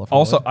mind more Oliver.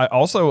 I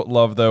also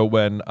love though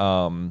when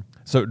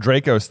so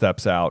Draco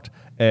steps out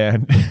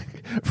and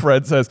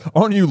Fred says,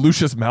 "Aren't you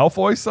Lucius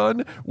Malfoy,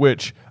 son?"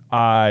 Which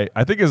I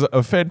think is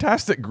a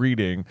fantastic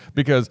greeting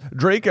because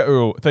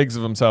Draco thinks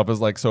of himself as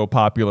like so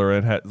popular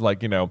and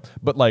like, you know,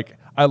 but like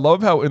I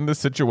love how in this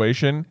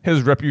situation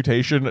his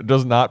reputation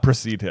does not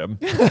precede him.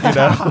 You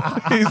know,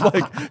 he's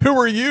like, "Who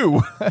are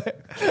you?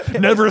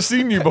 Never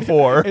seen you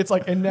before." It's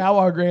like, and now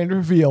our grand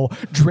reveal,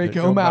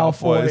 Draco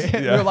Malfoy.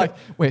 And they're like,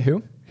 "Wait,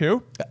 who?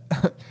 Who?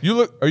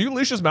 Are you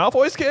Lucius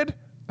Malfoy's kid?"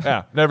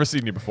 Yeah, never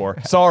seen you before.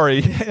 Sorry.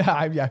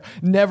 Yeah,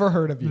 never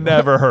heard of you.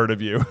 Never heard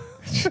of you.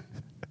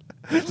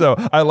 So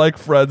I like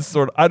Fred's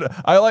sort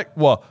of.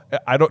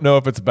 I don't know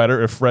if it's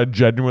better if Fred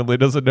genuinely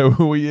doesn't know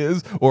who he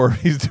is or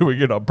if he's doing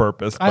it on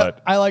purpose.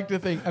 But I like to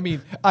think. I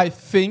mean, I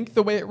think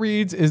the way it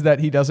reads is that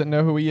he doesn't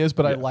know who he is,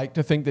 but I like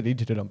to think that he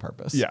did it on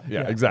purpose.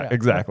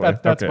 Exactly.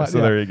 That's okay, so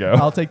there you go.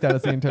 I'll take that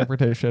as the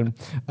interpretation.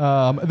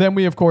 Then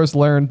we of course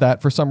learned that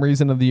for some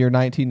reason of the year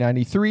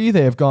 1993,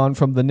 they have gone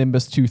from the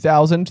Nimbus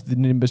 2000 to the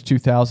Nimbus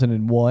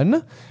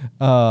 2001,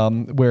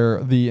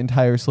 where the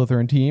entire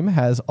Slytherin team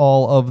has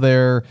all of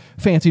their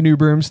fancy new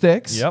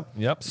broomsticks.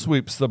 Yep.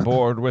 Sweeps the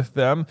board with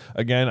them.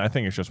 Again, I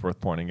think it's just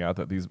worth pointing out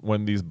that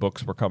when these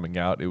books were coming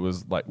out, it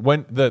was like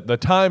when the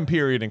time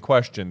period in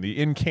question, the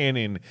in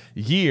canon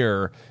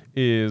year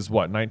is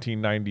what,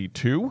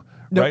 1992?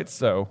 No. Right?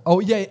 So. Oh,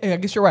 yeah, I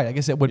guess you're right. I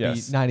guess it would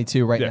be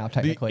 92 now,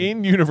 technically. The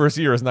in-universe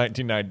year is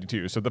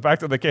 1992. So the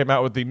fact that they came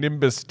out with the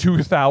Nimbus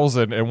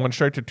 2000 and went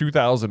straight to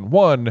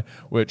 2001,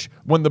 which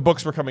when the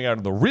books were coming out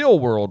in the real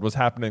world was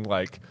happening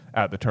like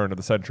at the turn of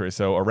the century.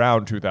 So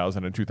around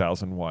 2000 and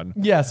 2001.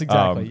 Yes,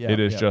 exactly. It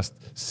is just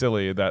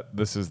silly that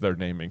this is their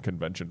naming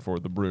convention for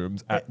the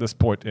brooms at this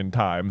point in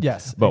time.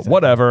 Yes. But exactly.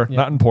 whatever. Yep.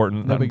 Not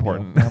important. No not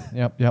important.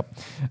 Yep.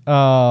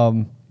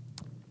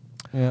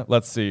 Yeah.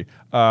 Let's see.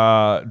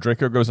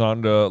 Draco goes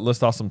on to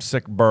list off some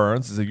sick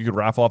burns. He's like, you could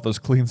raffle off those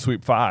clean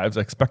sweep 5s.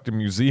 I expect a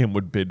museum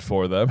would bid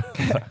for them.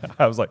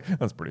 I was like,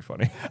 that's pretty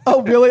funny.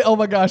 Oh, really? Oh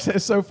my gosh,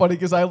 it's so funny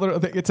because I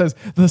literally think it says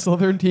the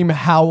Slytherin team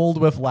howled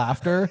with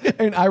laughter,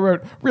 and I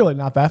wrote, really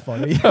not that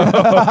funny.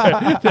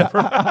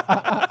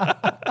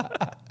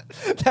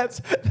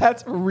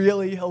 That's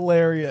really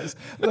hilarious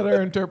that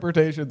our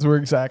interpretations were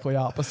exactly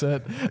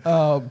opposite.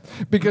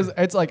 Because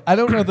it's like, I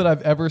don't know that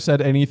I've ever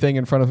said anything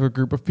in front of a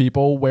group of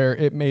people where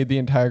it made the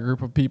entire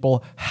group of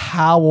people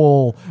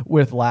howl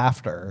with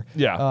laughter.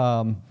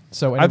 Yeah.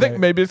 So anyway. I think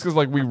maybe it's because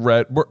like we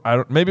read,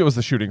 maybe it was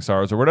the Shooting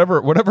Stars or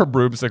whatever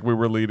broomstick we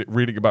were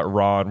reading about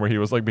Ron, where he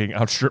was like being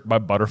outstripped by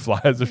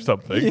butterflies or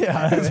something.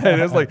 Yeah,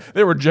 and it's like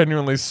they were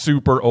genuinely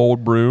super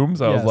old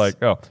brooms. I was Yes.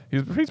 like, oh,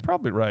 he's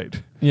probably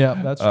right.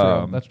 Yeah, that's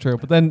true. That's true.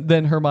 But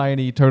then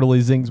Hermione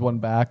totally zings one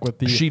back with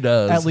the. She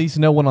does. At least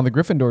no one on the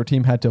Gryffindor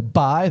team had to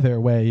buy their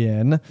way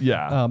in.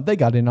 Yeah. They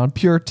got in on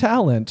pure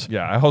talent.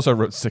 Yeah, I also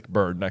wrote sick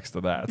bird next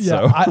to that.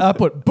 Yeah, So I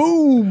put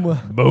boom.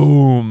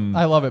 boom.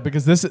 I love it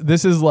because this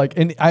is like,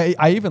 and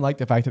I even like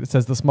the fact that it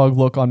says the smug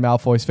look on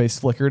Malfoy's face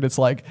flickered. It's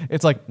like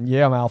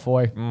yeah,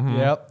 Malfoy. Mm-hmm.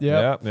 Yep.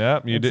 Yep.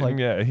 You It's didn't. like-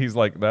 Yeah. He's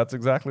like, that's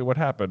exactly what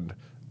happened.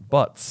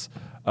 Butts.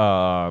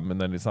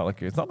 And then it's not like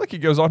he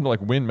goes on to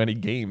like win many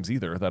games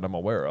either that I'm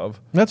aware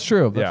of. That's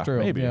true. That's true.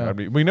 Maybe. Yeah. I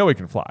mean, we know he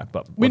can fly,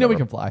 but We know we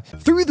whatever. can fly.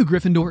 Through the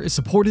Gryffindor is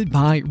supported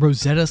by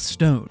Rosetta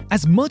Stone.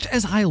 As much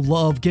as I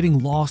love getting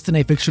lost in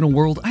a fictional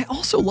world, I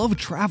also love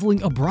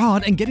traveling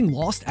abroad and getting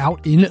lost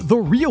out in the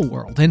real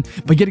world. And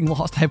by getting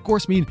lost, I of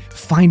course mean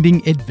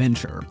finding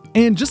adventure.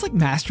 And just like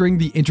mastering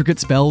the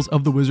intricate spells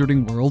of the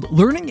wizarding world,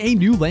 learning a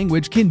new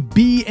language can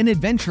be an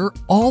adventure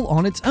all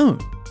on its own.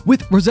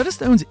 With Rosetta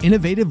Stone's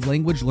innovative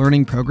language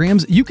learning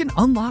programs, you can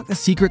unlock the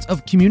secrets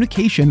of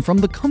communication from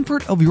the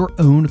comfort of your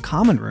own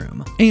common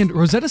room. And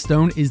Rosetta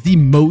Stone is the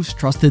most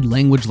trusted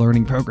language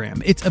learning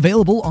program. It's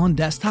available on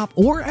desktop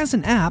or as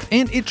an app,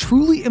 and it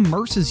truly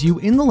immerses you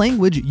in the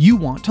language you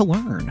want to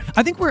learn.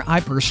 I think where I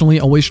personally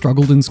always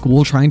struggled in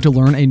school trying to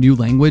learn a new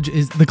language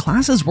is the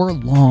classes were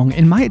long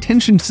and my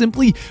attention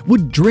simply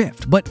would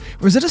drift, but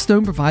Rosetta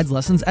Stone provides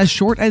lessons as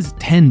short as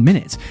 10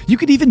 minutes. You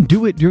could even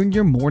do it during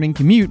your morning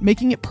commute,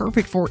 making it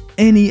perfect for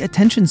any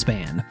attention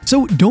span.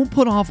 So don't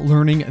put off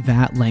learning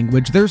that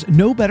language. There's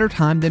no better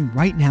time than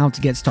right now to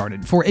get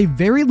started. For a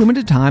very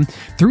limited time,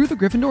 Through the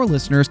Gryffindor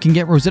listeners can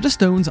get Rosetta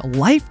Stone's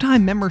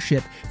lifetime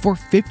membership for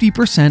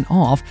 50%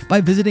 off by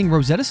visiting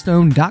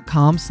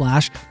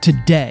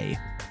rosettastone.com/today.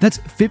 That's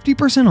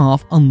 50%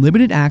 off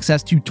unlimited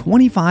access to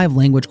 25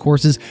 language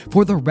courses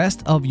for the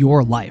rest of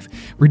your life.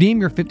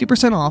 Redeem your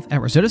 50% off at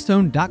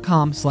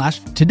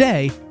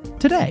rosettastone.com/today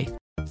today.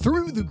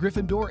 Through the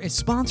Gryffindor is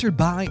sponsored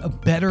by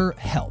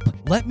BetterHelp.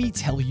 Let me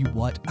tell you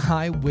what,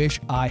 I wish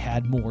I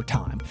had more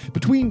time.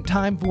 Between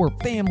time for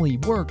family,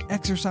 work,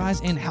 exercise,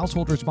 and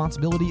household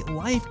responsibility,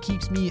 life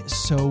keeps me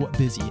so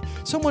busy.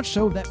 So much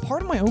so that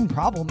part of my own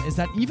problem is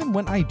that even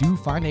when I do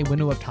find a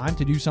window of time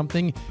to do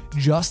something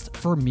just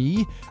for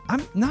me,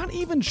 I'm not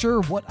even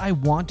sure what I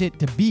want it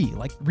to be.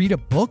 Like read a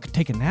book,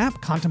 take a nap,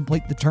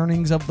 contemplate the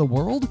turnings of the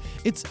world.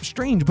 It's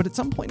strange, but at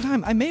some point in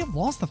time, I may have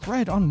lost the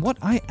thread on what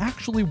I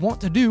actually want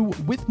to do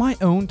with my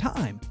own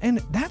time. And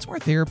that's where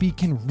therapy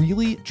can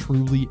really,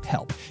 truly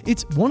help.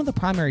 It's one of the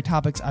primary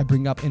topics I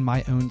bring up in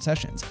my own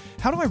sessions.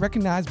 How do I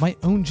recognize my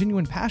own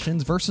genuine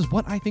passions versus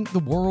what I think the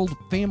world,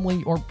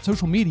 family, or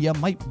social media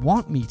might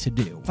want me to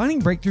do?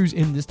 Finding breakthroughs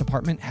in this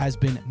department has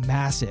been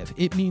massive.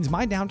 It means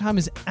my downtime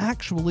is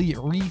actually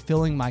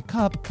refilling my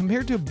cup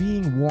compared to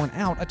being worn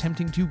out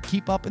attempting to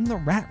keep up in the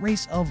rat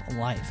race of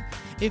life.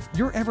 If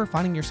you're ever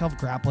finding yourself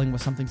grappling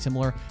with something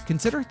similar,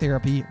 consider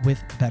therapy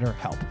with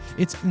BetterHelp.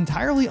 It's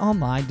entirely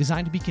online,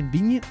 designed to be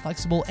convenient,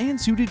 flexible, and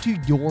suited to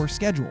your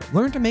schedule.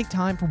 Learn to make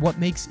time for what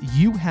makes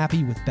you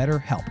happy with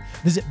BetterHelp.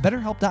 Visit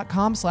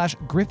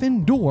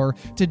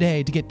betterhelp.com/Gryffindor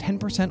today to get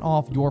 10%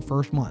 off your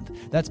first month.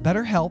 That's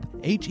BetterHelp,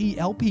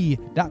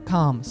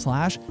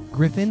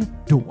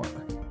 HELP.com/Gryffindor.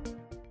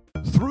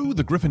 Through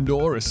the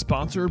Gryffindor is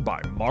sponsored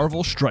by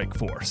Marvel Strike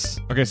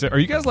Force. Okay, so are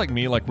you guys like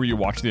me, like where you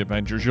watch the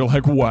Avengers, you're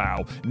like,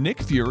 wow,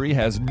 Nick Fury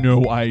has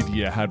no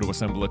idea how to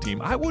assemble a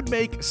team. I would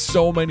make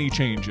so many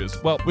changes.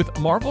 Well, with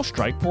Marvel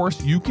Strike Force,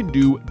 you can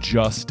do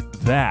just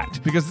that.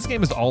 Because this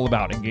game is all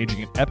about engaging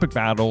in epic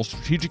battles,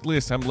 strategically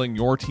assembling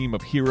your team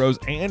of heroes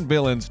and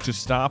villains to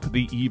stop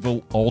the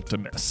evil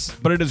Ultimus.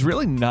 But it is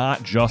really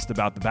not just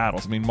about the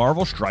battles. I mean,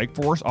 Marvel Strike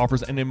Force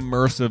offers an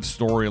immersive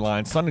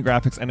storyline, stunning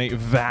graphics, and a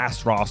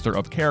vast roster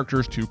of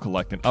characters to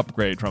collect and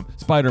upgrade, from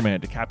Spider-Man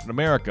to Captain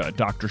America,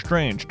 Doctor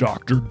Strange,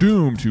 Doctor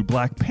Doom to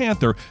Black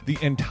Panther. The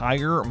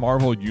entire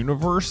Marvel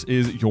universe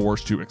is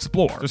yours to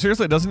explore. So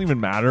seriously, it doesn't even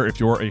matter if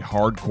you're a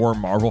hardcore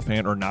Marvel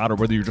fan or not, or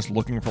whether you're just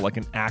looking for like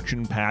an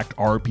action-packed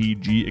unmatched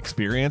RPG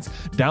experience.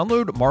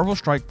 Download Marvel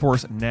Strike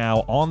Force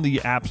now on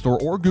the App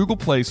Store or Google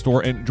Play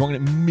Store and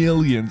join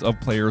millions of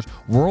players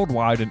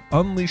worldwide and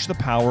unleash the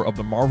power of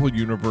the Marvel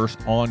Universe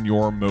on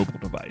your mobile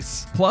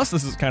device. Plus,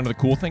 this is kind of the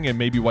cool thing, and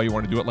maybe why you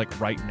want to do it like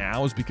right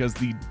now, is because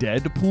the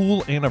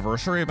Deadpool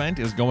anniversary event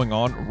is going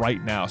on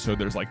right now. So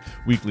there's like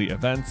weekly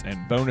events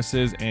and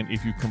bonuses, and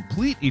if you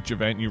complete each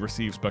event, you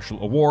receive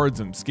special awards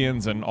and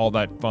skins and all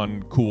that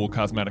fun, cool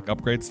cosmetic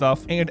upgrade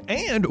stuff.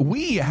 And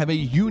we have a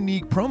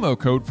unique promo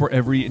code for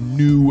every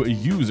new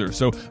user.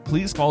 So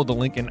please follow the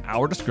link in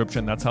our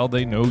description. That's how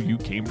they know you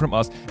came from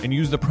us, and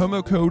use the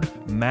promo code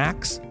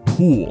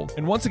MAXPOOL.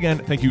 And once again,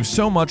 thank you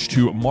so much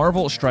to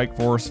Marvel Strike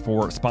Force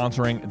for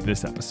sponsoring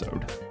this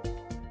episode.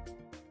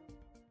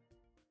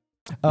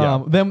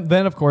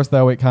 Then of course,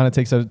 though, it kind of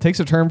takes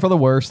a turn for the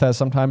worst, as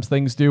sometimes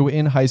things do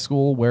in high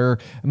school, where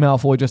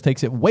Malfoy just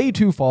takes it way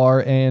too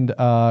far and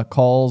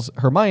calls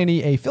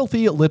Hermione a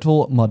filthy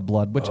little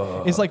mudblood, which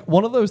is like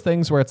one of those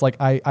things where it's like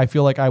I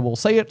feel like I will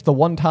say it the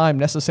one time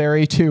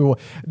necessary to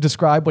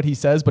describe what he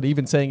says, but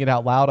even saying it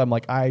out loud, I'm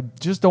like, I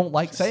just don't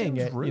like saying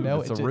it. Rude. You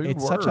know,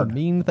 It's such a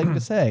mean thing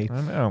to say.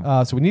 I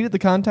know. So we needed the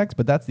context,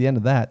 but that's the end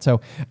of that. So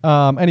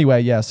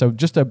anyway, yeah. So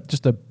just a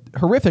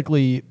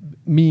horrifically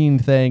mean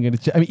thing, and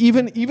I mean,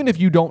 even if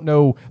you don't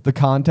know the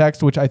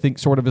context, which I think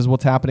sort of is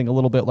what's happening a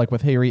little bit like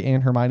with Harry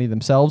and Hermione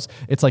themselves,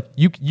 it's like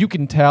you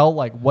can tell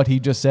like what he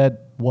just said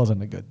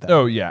wasn't a good thing.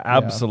 Oh yeah,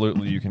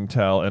 absolutely. You can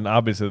tell, and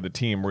obviously the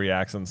team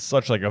reacts in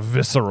such like a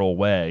visceral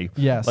way.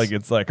 Yes, like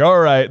it's like, all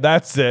right,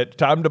 that's it,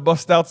 time to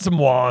bust out some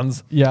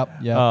wands.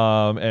 Yep.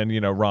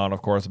 And Ron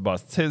of course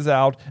busts his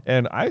out,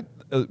 and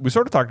we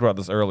sort of talked about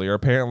this earlier.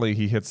 Apparently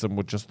he hits him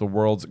with just the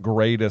world's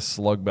greatest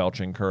slug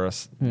belching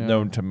curse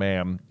known to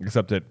man,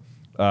 except it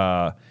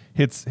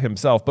hits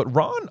himself. But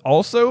Ron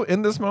also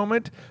in this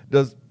moment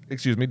does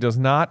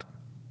not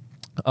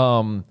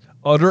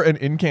utter an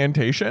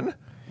incantation,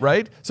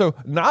 right? So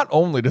not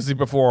only does he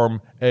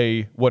perform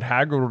what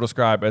Hagrid will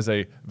describe as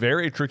a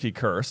very tricky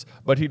curse,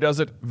 but he does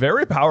it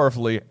very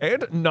powerfully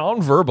and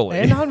non-verbally.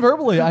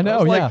 I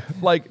know,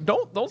 Like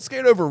don't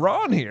skate over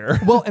Ron here.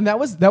 Well, and that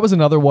was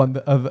another one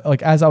of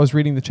like, as I was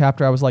reading the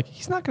chapter, I was like,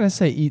 he's not going to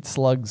say eat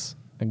slugs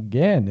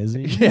again, is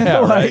he? Yeah,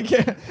 like,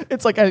 right.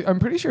 It's like I'm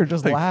pretty sure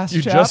just like, last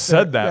you chapter. just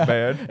said that,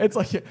 man. It's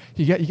like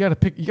you got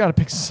to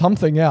pick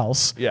something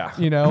else. Yeah,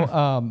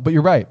 But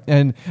you're right,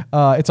 and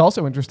it's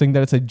also interesting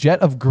that it's a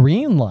jet of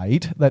green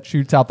light that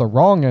shoots out the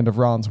wrong end of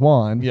Ron's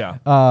wand.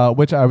 Yeah,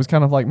 which I was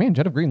kind of like, man,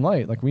 jet of green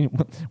light. Like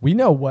we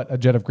know what a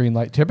jet of green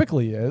light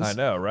typically is. I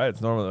know, right?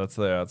 It's normal. It's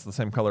the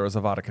same color as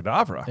Avada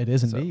Kedavra. It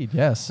is indeed.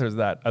 Yes. There's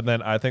that, and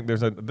then I think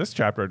this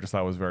chapter I just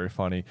thought was very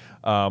funny.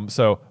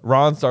 So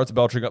Ron starts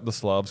belching up the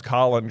slubs.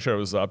 Colin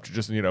shows up to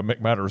just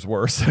make matters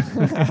worse.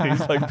 He's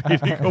like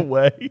beating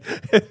away.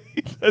 And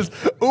he says,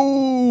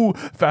 "Ooh,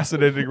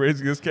 fascinating!"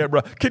 Raising his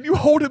camera. Can you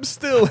hold him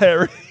still,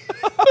 Harry?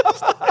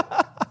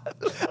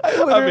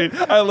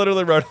 I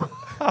literally wrote.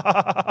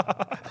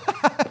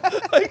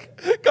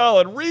 Like,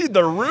 Colin, read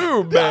the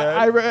room,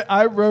 man.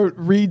 I wrote,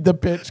 read the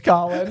pitch,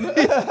 Colin.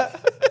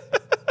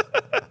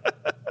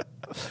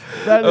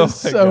 That is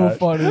so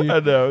funny.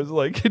 I know. It's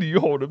like, can you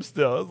hold him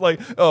still? It's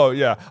like, oh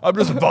yeah, I'm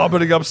just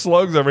vomiting up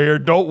slugs over here.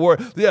 Don't worry.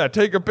 Yeah,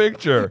 take a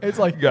picture. It's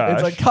like,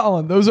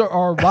 Colin, those are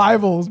our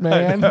rivals,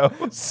 man.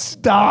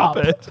 Stop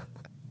it.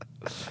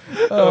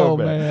 Oh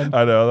man.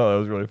 I know. I thought that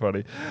was really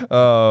funny.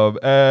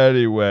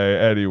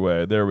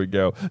 Anyway, there we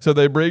go. So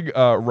they bring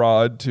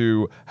Rod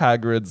to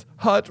Hagrid's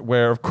hut,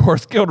 where, of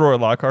course, Gilderoy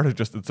Lockhart has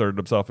just inserted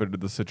himself into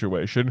the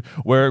situation,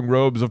 wearing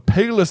robes of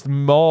palest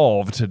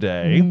mauve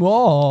today.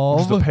 Mauve?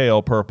 Which is the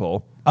pale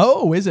purple.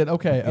 Oh, is it?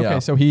 Okay. Yeah.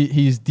 So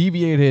he's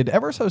deviated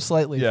ever so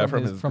slightly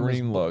from his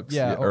green looks.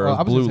 Or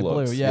his blue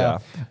looks. Blue, yeah.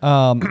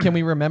 Can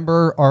we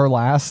remember our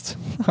last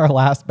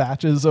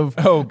batches of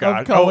Oh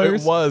god. Of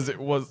colors? It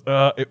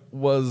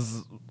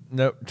was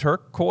no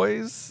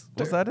turquoise.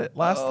 Was that it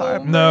last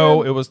time? Man.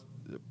 No, it was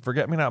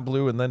Forget Me Not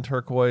Blue and then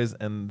turquoise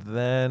and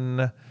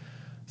then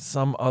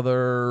some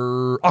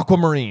other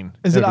aquamarine.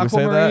 Is it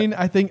aquamarine?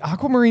 I think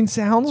aquamarine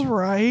sounds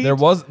right.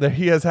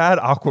 He has had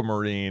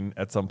aquamarine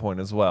at some point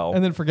as well.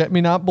 And then Forget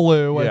Me Not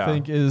Blue, I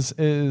think, is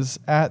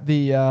at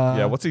the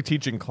what's he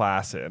teaching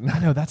class in? I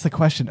know, that's the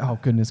question. Oh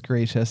goodness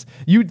gracious.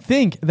 You'd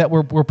think that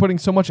we're putting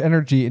so much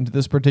energy into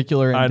this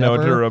particular endeavor. I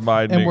know, to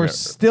remind me. And we're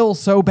still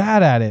so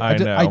bad at it.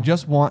 I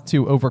just want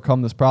to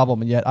overcome this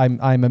problem, and yet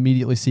I'm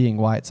immediately seeing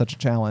why it's such a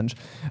challenge.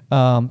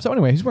 So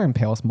anyway, he's wearing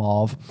palest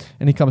mauve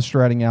and he comes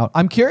striding out.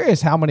 I'm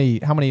curious how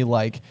many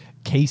like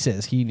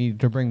cases he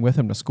needed to bring with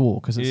him to school,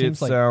 because it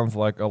sounds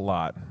like a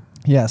lot.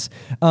 Yes.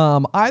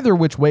 Either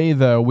which way,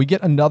 though, we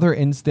get another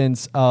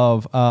instance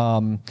of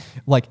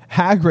like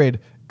Hagrid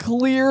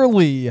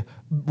clearly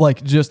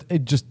like just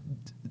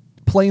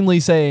plainly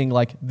saying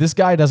like this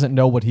guy doesn't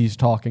know what he's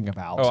talking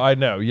about. Oh, I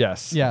know.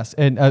 Yes. Yes,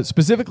 and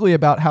specifically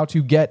about how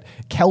to get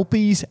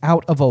kelpies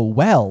out of a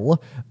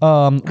well,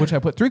 which I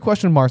put 3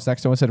 question marks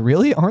next to and said,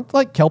 really? Aren't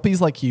like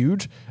kelpies like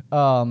huge?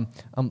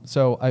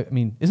 So I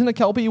mean, isn't a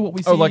kelpie what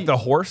we see? Oh, like the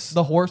horse?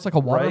 The horse, like a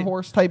water Right.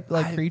 horse type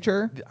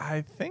creature?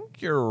 I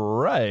think you're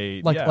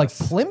right. Like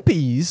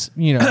plimpies,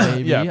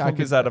 maybe. Yeah, I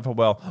Plimpies out of a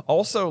well.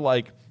 Also,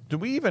 like, do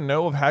we even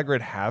know of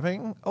Hagrid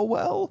having a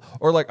well?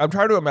 Or, like, I'm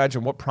trying to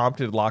imagine what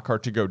prompted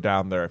Lockhart to go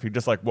down there. If he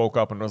just, like, woke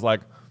up and was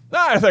like,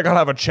 I think I'll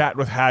have a chat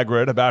with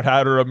Hagrid about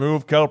how to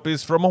remove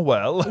kelpies from a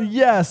well.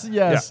 Yes.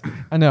 Yeah.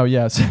 I know,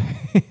 yes.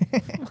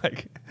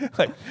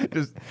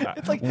 Just,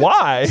 It's like,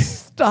 why?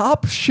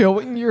 stop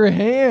showing your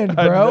hand,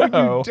 bro.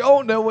 know. You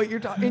don't know what you're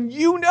talking, and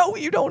you know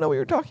you don't know what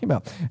you're talking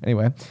about.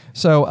 Anyway,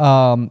 so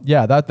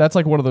that's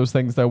like one of those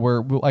things though,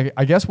 where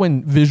I guess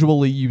when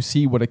visually you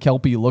see what a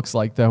kelpie looks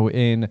like though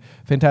in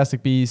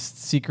Fantastic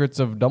Beasts: Secrets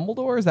of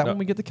Dumbledore, is that when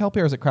we get the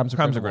kelpie, or is it Crimes of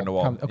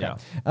Grindelwald? Okay.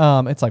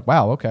 It's like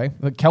wow, okay,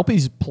 the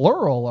kelpies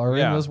plural are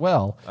in as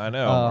well. I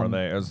know. Are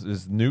they?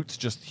 Is Newt's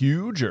just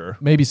huge or?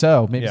 Maybe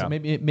so. Maybe Yeah. so.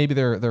 Maybe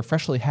they're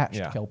freshly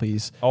hatched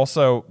kelpies.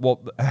 Also,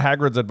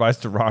 Hagrid's advice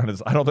to Ron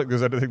is, I don't think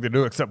there's anything to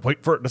do except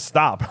wait for it to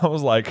stop. I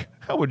was like,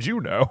 how would you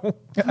know?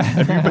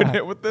 Have you been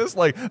hit with this?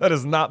 Like, that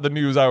is not the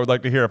news I would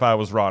like to hear if I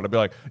was Ron. I'd be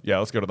like, yeah,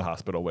 let's go to the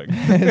hospital wing.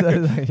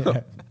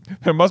 Yeah.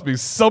 There must be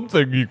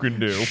something you can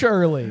do.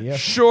 Surely. Yeah.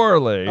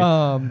 Surely.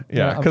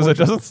 Because it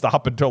doesn't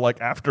stop until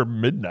like after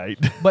midnight.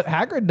 But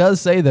Hagrid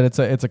does say that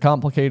it's a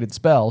complicated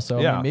spell, so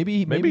I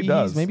mean, maybe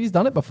he's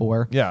done it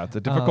before. Yeah, it's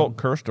a difficult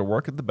curse to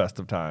work at the best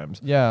of times.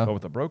 Yeah. But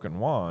with a broken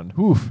wand.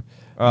 Oof.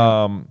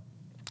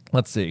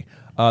 Let's see.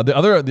 The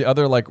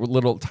other like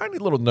tiny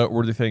little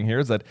noteworthy thing here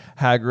is that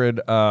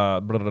Hagrid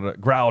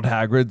growled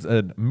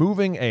Hagrid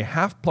moving a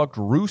half-plucked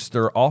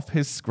rooster off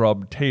his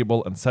scrub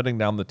table and setting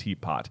down the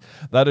teapot.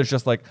 That is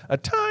just like a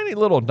tiny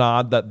little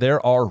nod that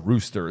there are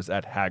roosters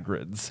at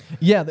Hagrid's.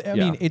 Yeah, I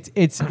mean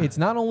it's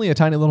not only a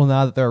tiny little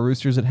nod that there are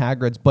roosters at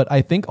Hagrid's, but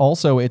I think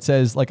also it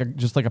says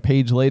just like a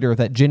page later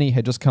that Ginny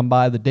had just come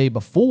by the day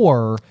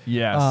before.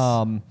 Yes.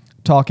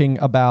 Talking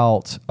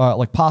about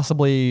like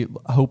possibly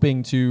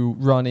hoping to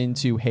run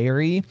into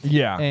Harry.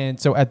 Yeah. And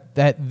so at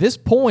this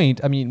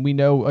point, I mean, we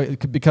know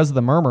because of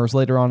the Murmurs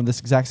later on in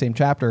this exact same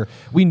chapter,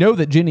 we know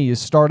that Ginny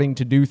is starting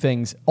to do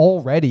things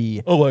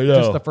already. Oh, I know.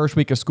 Just the first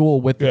week of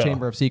school with the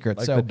Chamber of Secrets.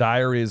 Like so the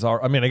diaries are.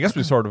 I mean, I guess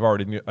we sort of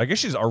already knew. I guess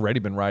she's already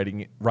been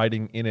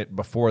writing in it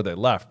before they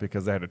left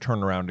because they had to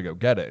turn around to go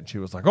get it. And she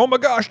was like, "Oh my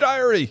gosh,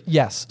 diary!"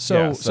 Yes.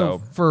 So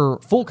for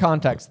full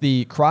context,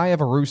 the cry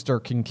of a rooster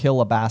can kill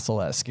a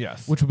basilisk.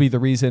 Yes. Which would be the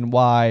reason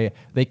why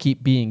they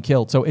keep being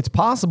killed. So it's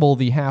possible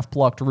the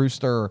half-plucked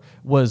rooster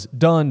was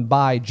done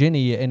by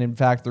Ginny, and in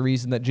fact, the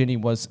reason that Ginny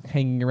was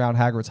hanging around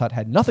Hagrid's hut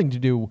had nothing to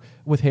do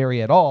with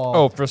Harry at all.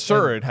 Oh, for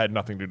sure, it had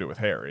nothing to do with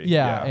Harry.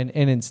 Yeah, and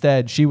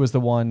instead she was the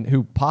one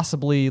who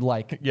possibly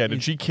like. Yeah,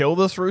 did she kill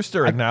this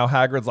rooster? And now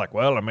Hagrid's like,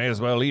 well, I may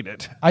as well eat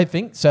it. I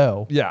think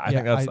so. Yeah,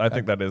 I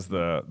think that is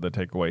the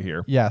takeaway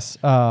here. Yes.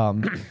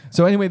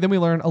 So anyway, then we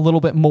learn a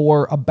little bit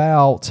more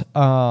about.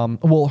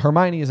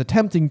 Hermione is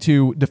attempting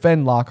to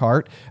defend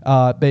Lockhart,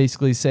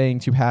 basically saying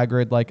to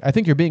Hagrid, like, I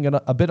think you're being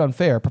a bit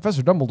unfair.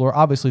 Professor Dumbledore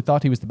obviously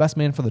thought he was the best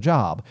man for the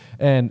job,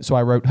 and so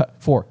I wrote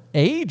for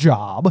a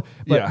job,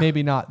 but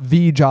maybe not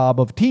the job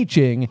of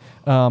teaching.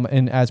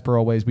 And as per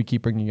always, we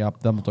keep bringing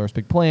up Dumbledore's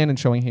big plan and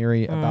showing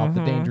Harry about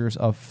the dangers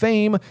of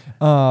fame.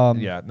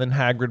 Then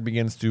Hagrid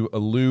begins to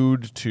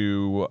allude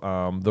to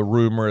the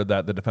rumor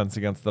that the Defense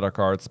Against the Dark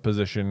Arts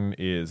position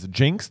is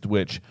jinxed,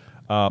 which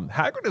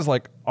Hagrid is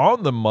like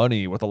on the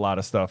money with a lot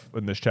of stuff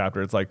in this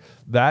chapter. It's like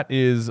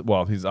he's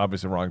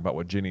obviously wrong about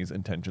what Ginny's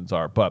intentions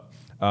are, but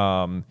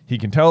he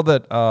can tell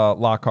that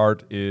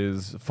Lockhart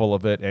is full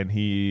of it, and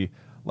he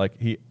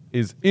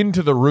is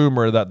into the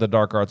rumor that the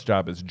Dark Arts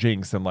job is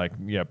jinxed, and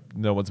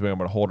no one's been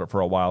able to hold it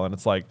for a while. And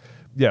it's like,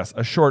 yes,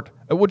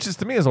 which is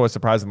to me is always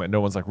surprising that no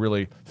one's like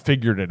really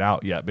figured it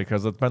out yet,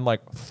 because it's been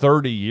like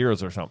 30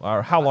 years or something.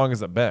 Or how long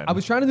has it been? I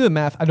was trying to do the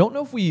math. I don't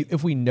know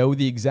if we know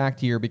the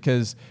exact year,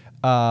 because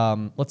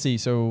let's see.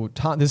 So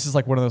this is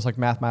like one of those like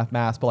math,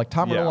 but like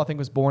Tom Riddle I think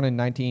was born in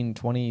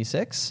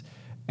 1926.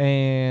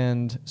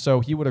 And so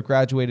he would have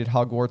graduated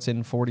Hogwarts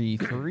in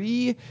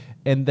 43,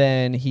 and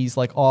then he's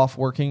like off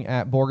working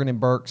at Borgin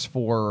and Burke's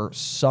for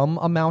some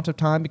amount of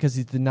time because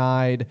he's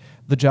denied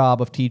the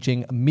job of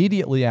teaching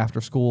immediately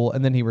after school,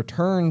 and then he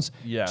returns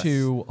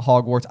to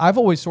Hogwarts. I've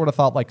always sort of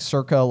thought like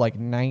circa like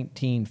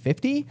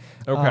 1950,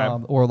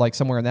 or like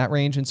somewhere in that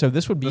range. And so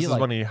this would be this is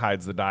when he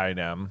hides the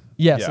diadem.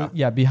 Yes,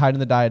 be hiding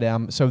the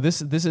diadem. So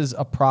this is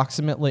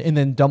approximately, and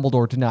then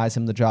Dumbledore denies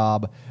him the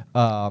job,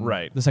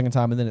 the second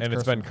time, and then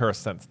it's been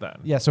cursed since then.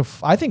 Yeah, so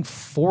I think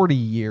 40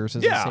 years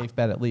is a safe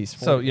bet at least.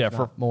 40, so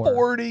for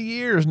 40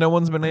 years, no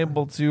one's been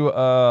able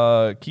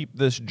to keep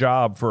this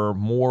job for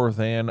more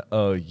than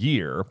a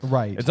year.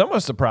 Right. It's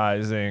almost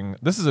surprising.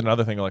 This is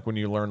another thing, like when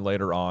you learn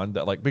later on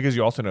that, like, because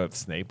you also know that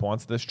Snape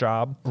wants this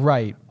job,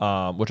 Right.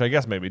 which I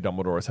guess maybe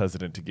Dumbledore is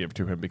hesitant to give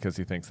to him because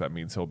he thinks that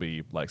means he'll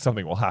be like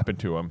something will happen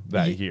to him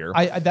that year.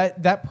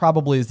 That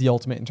probably is the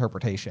ultimate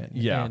interpretation.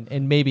 Yeah.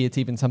 And maybe it's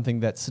even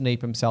something that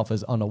Snape himself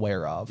is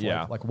unaware of.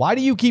 Yeah. Like, why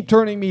do you keep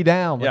turning me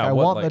down? Like, I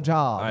want the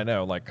job. I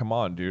know, like, come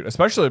on, dude.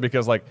 Especially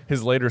because, like,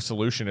 his later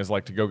solution is,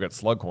 like, to go get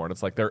Slughorn.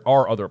 It's like there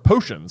are other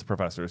potions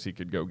professors he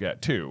could go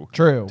get, too.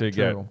 True.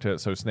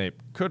 So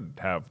Snape could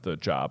have the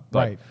job. But,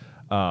 Right.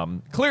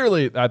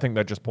 Clearly, I think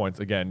that just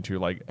points, again, to,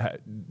 like,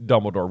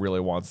 Dumbledore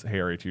really wants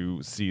Harry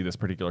to see this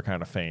particular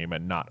kind of fame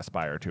and not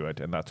aspire to it.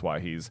 And that's why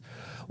he's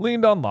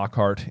leaned on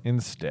Lockhart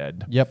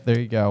instead. Yep, there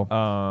you go.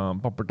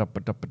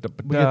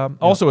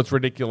 Also, it's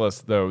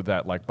ridiculous, though,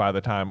 that like by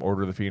the time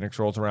Order of the Phoenix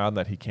rolls around,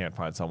 that he can't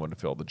find someone to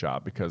fill the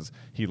job because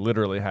he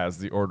literally has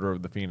the Order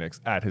of the Phoenix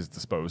at his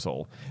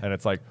disposal, and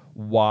it's like,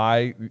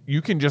 why?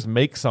 You can just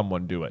make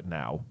someone do it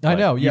now. I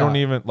know. You don't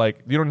even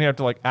you don't even have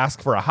to like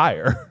ask for a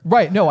hire.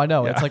 Right. No, I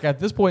know. Yeah. It's like at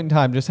this point in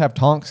time, just have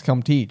Tonks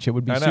come teach. It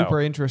would be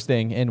super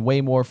interesting and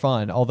way more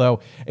fun. Although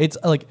it's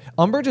like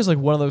Umbridge is like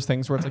one of those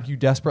things where it's like you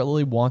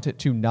desperately want it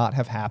to not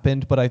have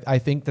happened, but I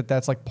think that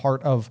that's like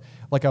part of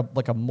like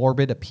a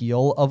morbid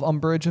appeal of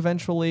Umbridge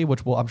eventually,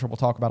 which I'm sure we'll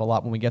talk about a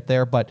lot when we get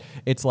there. But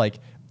it's like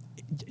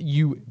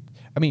you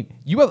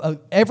have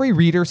every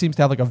reader seems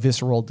to have like a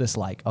visceral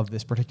dislike of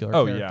this particular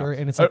character,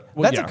 and it's like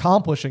that's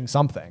accomplishing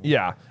something.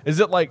 Yeah. Is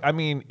it like, I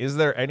mean, is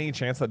there any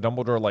chance that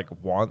Dumbledore like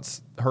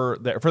wants her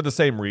there for the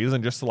same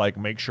reason, just to like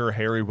make sure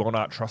Harry will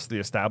not trust the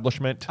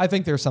establishment? I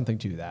think there's something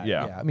to that.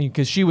 Yeah. I mean,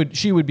 because she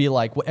would be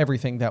like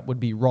everything that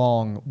would be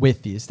wrong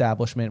with the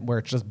establishment, where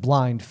it's just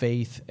blind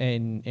faith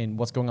in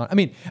what's going on. I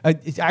mean,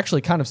 it's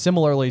actually kind of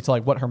similarly to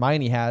like what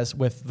Hermione has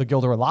with the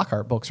Gilderoy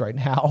Lockhart books right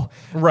now.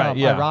 Right.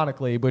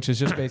 Ironically, which is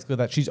just basically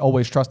that she's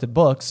always trusted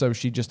books, so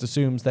she just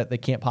assumes that they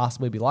can't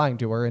possibly be lying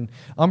to her. And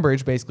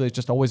Umbridge basically has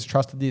just always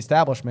trusted the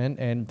establishment,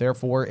 and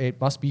therefore it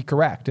must be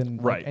correct.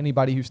 And like,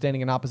 anybody who's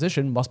standing in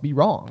opposition must be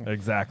wrong.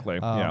 Exactly.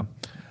 Yeah.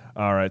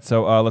 All right.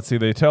 So let's see.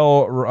 They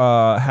tell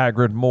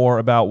Hagrid more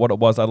about what it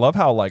was. I love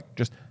how like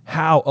just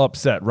how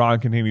upset Ron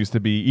continues to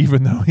be,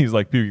 even though he's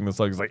like puking the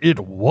slug. He's like, it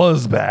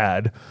was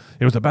bad.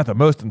 It was about the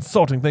most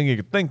insulting thing he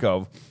could think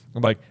of.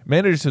 Like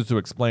manages to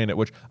explain it,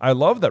 which I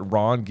love that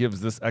Ron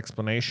gives this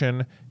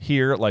explanation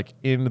here, like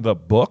in the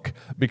book,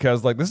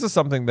 because like this is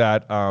something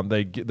that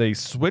they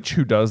switch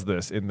who does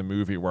this in the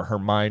movie, where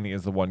Hermione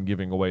is the one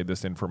giving away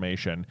this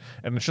information,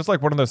 and it's just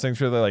like one of those things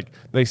where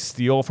they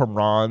steal from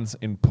Ron's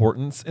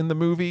importance in the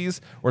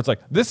movies, where it's like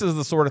this is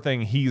the sort of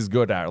thing he's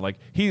good at, like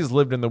he's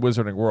lived in the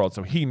wizarding world,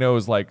 so he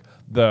knows like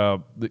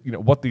the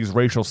what these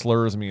racial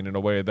slurs mean in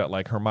a way that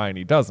like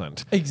Hermione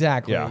doesn't.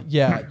 Exactly.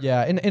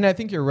 Yeah. And I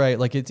think you're right.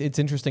 Like it's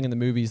interesting in the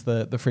movies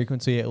the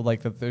frequency,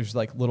 like that there's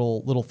like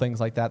little things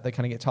like that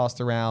kind of get tossed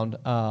around.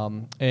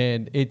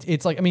 And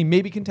it's like, I mean,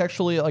 maybe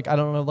contextually, like I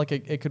don't know, like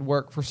it could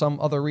work for some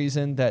other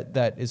reason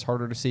that is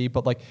harder to see.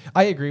 But like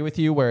I agree with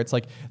you where it's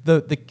like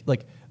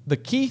the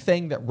key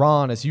thing that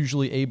Ron is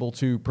usually able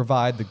to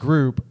provide the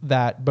group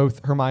that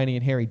both Hermione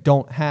and Harry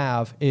don't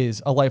have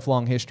is a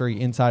lifelong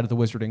history inside of the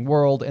wizarding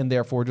world, and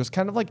therefore just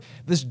kind of like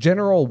this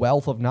general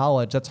wealth of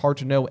knowledge that's hard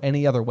to know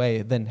any other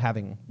way than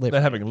having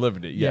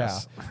lived it.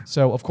 Yes. Yeah.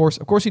 So of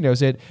course he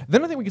knows it.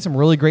 Then I think we get some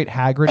really great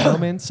Hagrid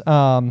moments.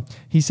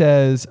 He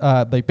says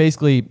like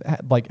basically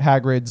like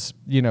Hagrid's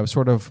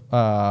sort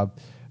of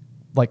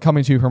like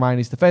coming to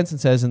Hermione's defense and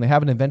says, and they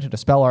haven't invented a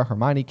spell our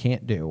Hermione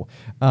can't do.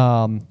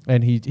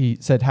 And he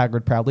said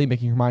Hagrid proudly,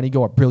 making Hermione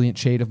go a brilliant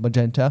shade of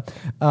magenta.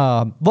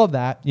 Love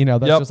that.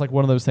 That's just like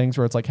one of those things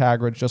where it's like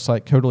Hagrid's just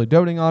like totally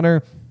doting on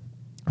her.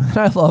 And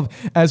I love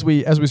as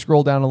we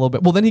scroll down a little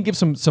bit. Well, then he gives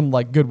some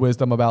like good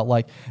wisdom about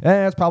like,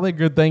 it's probably a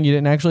good thing you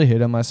didn't actually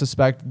hit him. I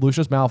suspect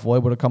Lucius Malfoy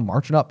would have come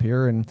marching up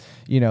here, and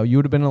you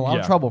would have been in a lot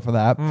of trouble for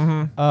that.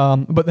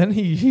 Mm-hmm. But then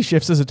he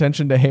shifts his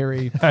attention to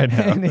Harry. I know.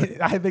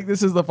 And I think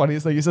this is the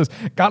funniest thing. He says,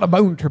 "Got a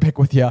bone to pick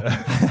with you.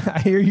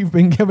 I hear you've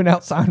been giving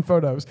out signed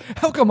photos.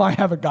 How come I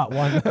haven't got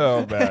one?"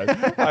 Oh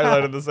man, I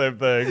learned the same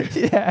thing.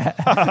 Yeah,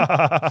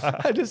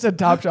 I just said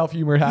top shelf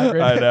humor,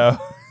 Hagrid. I know.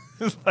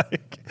 It's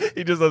like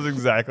he just knows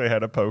exactly how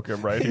to poke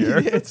him right here.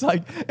 It's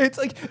like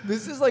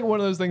this is like one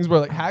of those things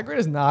where like Hagrid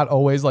is not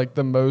always like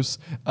the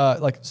most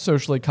like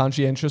socially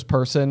conscientious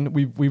person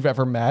we've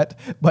ever met,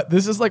 but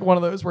this is like one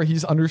of those where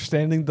he's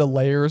understanding the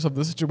layers of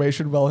the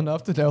situation well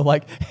enough to know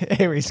like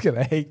Harry's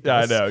gonna hate this.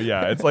 Yeah, I know.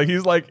 Yeah, it's like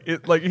he's like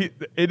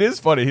it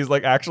is funny. He's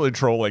like actually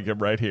trolling him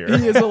right here.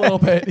 He is a little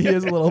bit,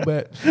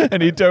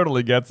 and he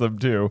totally gets him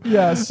too.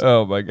 Yes.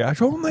 Oh my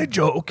gosh, only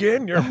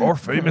joking. You're more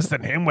famous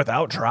than him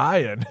without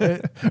trying.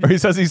 Or he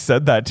says he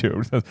said that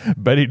to him.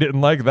 Bet he didn't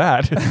like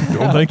that.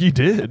 Don't think he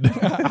did.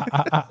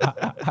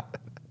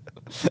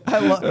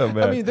 man.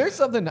 I mean, there's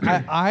something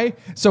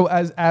so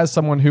as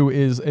someone who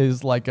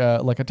is like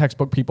a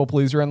textbook people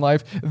pleaser in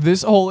life,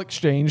 this whole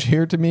exchange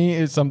here to me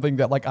is something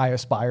that like I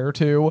aspire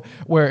to,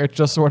 where it's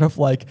just sort of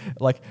like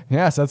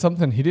yeah, said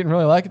something he didn't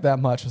really like it that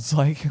much. It's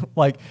like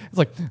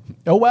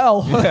oh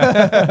well.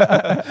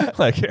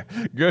 Like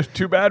good,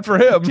 too bad for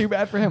him. Too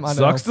bad for him. I know.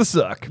 Sucks to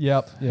suck.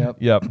 Yep.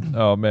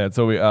 Oh man.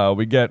 So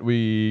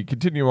we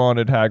continue on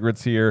at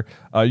Hagrid's here.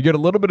 You get a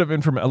little bit of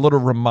a little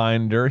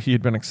reminder. He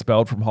had been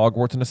expelled from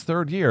Hogwarts in his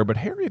 3rd year, but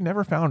Harry had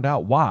never found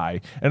out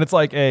why. And it's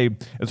like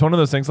it's one of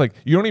those things like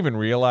you don't even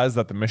realize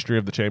that the mystery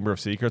of the Chamber of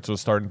Secrets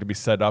was starting to be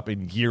set up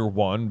in year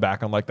 1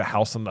 back on like the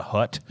House in the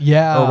Hut,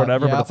 or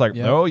whatever. But it's like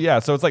oh yeah.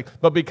 So it's like,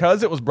 but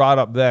because it was brought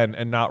up then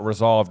and not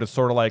resolved, it's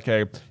sort of like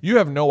you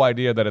have no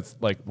idea that it's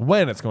like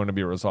when it's going to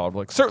be resolved.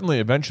 Like certainly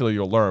eventually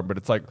you'll learn, but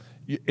it's like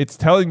it's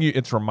telling you,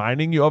 it's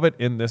reminding you of it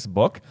in this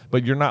book,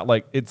 but you're not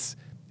like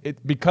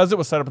because it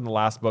was set up in the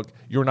last book,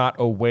 you're not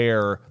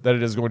aware that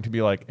it is going to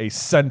be like a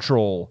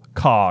central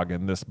cog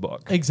in this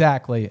book.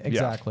 Exactly.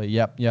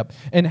 Yeah. Yep.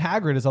 And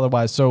Hagrid is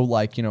otherwise so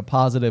like,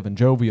 positive and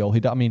jovial. He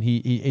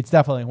it's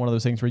definitely one of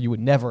those things where you would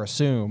never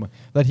assume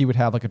that he would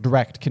have like a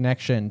direct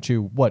connection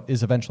to what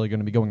is eventually going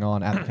to be going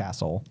on at the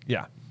castle.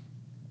 Yeah.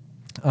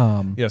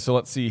 So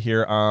let's see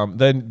here.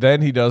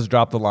 Then he does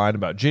drop the line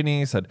about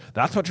Ginny. Said,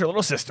 "That's what your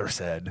little sister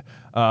said.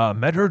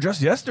 Met her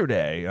just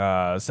yesterday.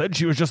 Said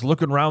she was just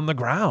looking around the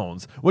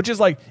grounds." Which is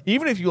like,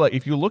 even if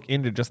you look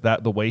into just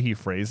that, the way he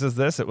phrases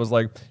this, it was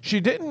like she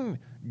didn't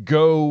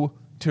go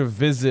to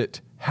visit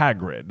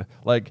Hagrid.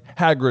 Like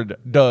Hagrid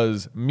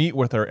does meet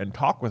with her and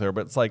talk with her,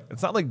 but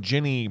it's not like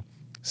Ginny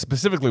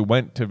specifically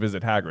went to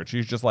visit Hagrid.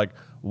 She's just like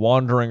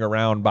wandering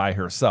around by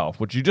herself,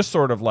 which you just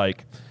sort of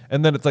like.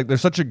 And then it's like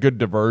there's such a good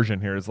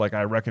diversion here. It's like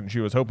I reckon she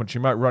was hoping she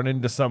might run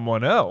into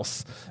someone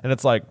else, and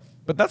it's like,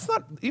 but that's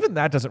not, even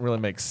that doesn't really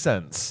make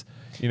sense,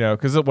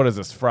 because what is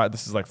this?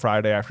 This is like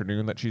Friday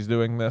afternoon that she's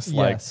doing this.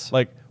 Yes.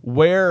 Like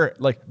where,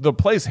 like the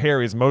place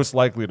Harry's most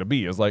likely to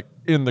be is like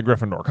in the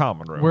Gryffindor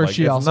common room, where like,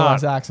 she also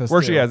has access. Where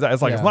to. she has,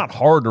 it's like it's not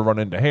hard to run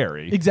into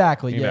Harry.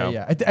 Exactly.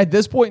 Yeah. At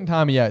this point in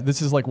time,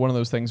 this is like one of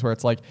those things where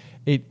it's like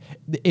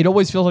it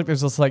always feels like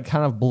there's this like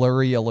kind of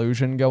blurry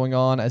illusion going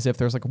on, as if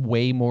there's like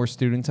way more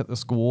students at the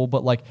school,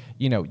 but like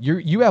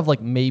you have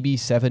like maybe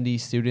 70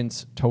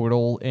 students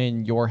total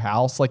in your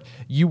house. Like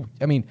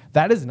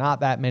that is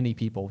not that many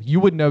people. You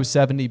would know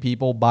 70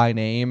 people by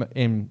name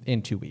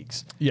in 2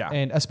 weeks. Yeah,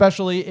 and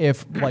especially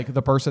if like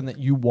the person that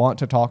you want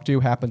to talk to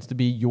happens to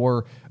be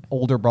your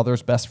older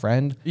brother's best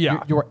friend.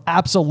 Yeah, you're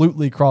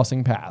absolutely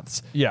crossing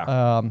paths.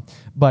 Yeah,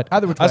 but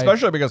either which way,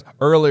 especially because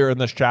earlier in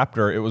this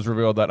chapter it was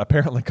revealed that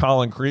apparently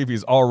Colin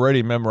Creevey's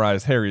already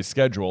memorized Harry's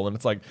schedule, and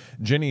it's like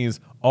Ginny's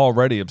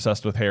already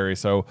obsessed with Harry,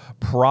 so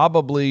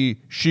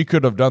probably she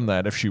could have done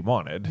that if she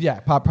wanted. Yeah,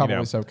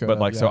 probably so could. But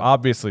like, so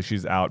obviously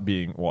she's out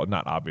being, well,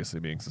 not obviously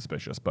being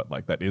suspicious, but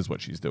like that is what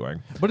she's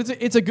doing. But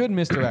it's a good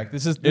misdirect.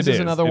 This is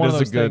another it one is of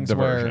those a good things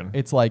diversion. where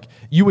it's like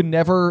you would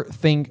never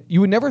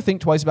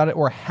think twice about it,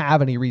 or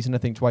have any reason to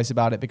think twice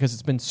about it, because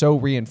it's been so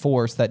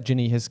reinforced that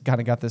Ginny has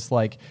kind of got this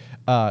like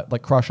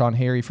crush on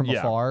Harry from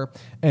afar.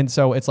 And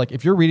so it's like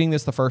if you're reading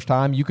this the first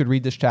time, you could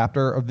read this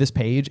chapter of this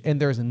page and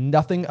there's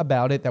nothing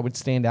about it that would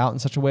stand out in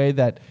such a way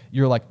that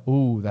you're like,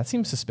 ooh, that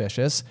seems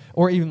suspicious,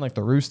 or even like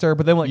the rooster.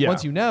 But then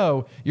once you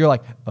know, you're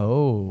like,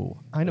 oh,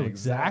 I know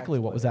exactly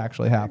what was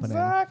actually happening.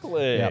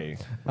 Exactly.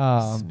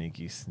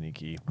 Yep.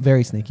 Sneaky.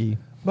 Very sneaky.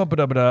 All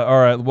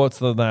right, what's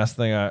the last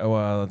thing?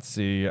 Let's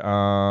see.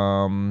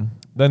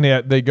 Then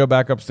they go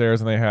back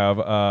upstairs and they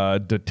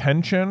have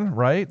detention,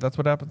 right? That's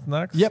what happens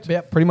next?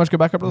 Yep. Pretty much go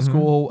back up to the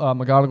school.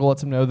 McGonagall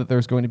lets him know that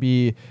there's going to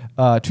be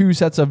 2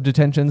 sets of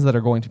detentions that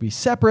are going to be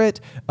separate,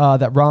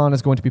 that Ron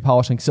is going to be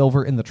polishing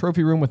silver in the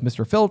trophy room with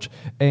Mr. Filch,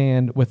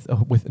 and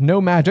with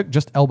no magic,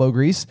 just elbow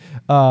grease,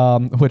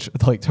 which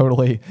like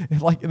totally,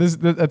 like this,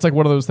 that's like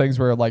one of those things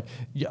where like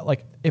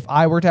if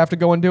I were to have to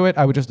go and do it,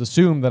 I would just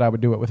assume that I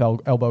would do it with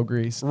elbow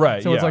grease.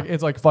 Right. So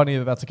it's like funny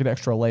that that's like an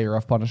extra layer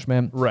of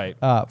punishment. Right.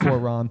 For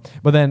Ron.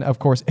 But then of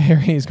course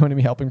Harry is going to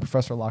be helping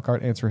Professor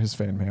Lockhart answer his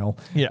fan mail.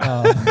 Yeah.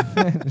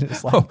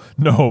 Just like, oh,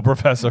 no,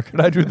 Professor, can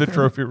I do the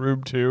trophy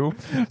room too?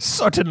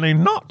 Certainly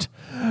not.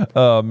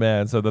 Oh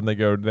man. So then they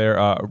go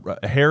there.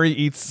 Harry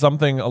eats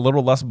something a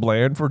little less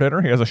bland for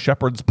dinner. He has a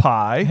shepherd's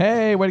pie.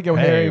 Hey, way to go,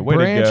 Harry.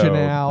 Branching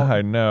out.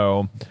 I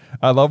know.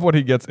 I love when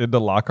he gets into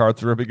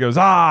Lockhart's room. He goes,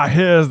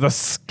 here's the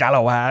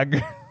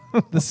scalawag.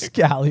 The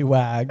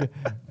scallywag.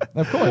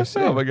 Of course.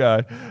 Yeah. Oh my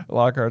God.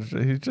 Lockhart,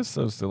 he's just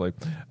so silly.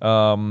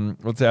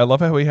 Let's say I love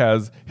how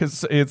it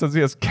says he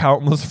has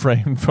countless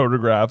framed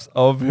photographs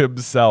of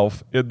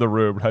himself in the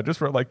room. I just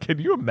wrote, like, can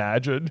you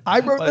imagine? I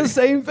wrote the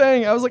same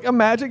thing. I was like,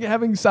 imagine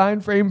having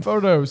signed frame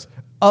photos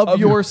of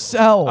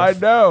yourself. I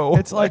know.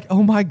 It's like,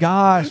 oh my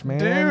gosh, man.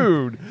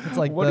 Dude. It's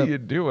like, what are you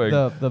doing?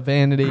 The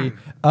vanity.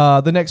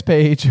 The next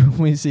page,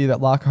 we see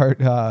that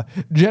Lockhart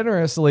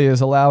generously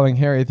is allowing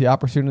Harry the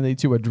opportunity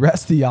to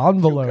address the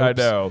envelopes. I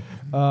know.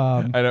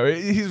 I know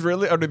he's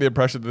really under the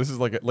impression this is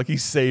like he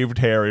saved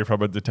Harry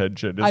from a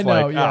detention. It's I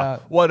know, like, yeah.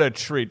 what a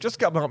treat. Just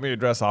come help me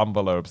address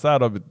envelopes.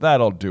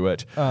 That'll do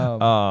it.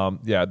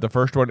 Yeah, the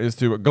first one is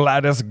to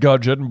Gladys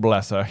Gudgeon,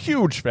 bless her,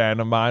 huge fan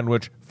of mine.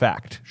 Which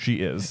fact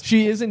she is.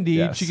 She is indeed.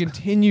 Yes. She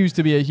continues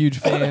to be a huge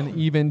fan,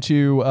 even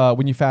to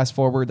when you fast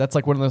forward. That's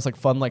like one of those like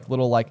fun like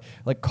little like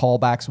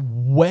callbacks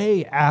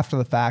way after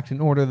the fact. In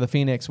Order of the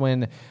Phoenix,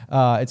 when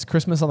it's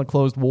Christmas on the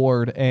Closed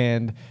Ward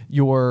and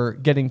you're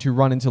getting to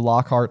run into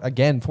Lockhart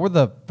again for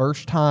the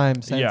first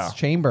time since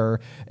Chamber,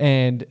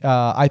 and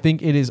I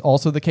think it is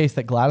also the case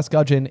that Gladys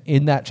Gudgeon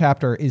in that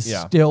chapter is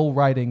still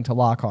writing to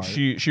Lockhart.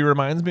 She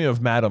reminds me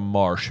of Madame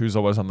Marsh, who's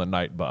always on the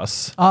night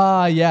bus.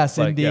 Yes,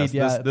 Like, indeed.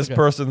 this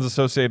person's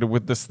associated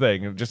with this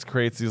thing. It just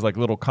creates these like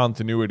little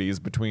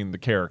continuities between the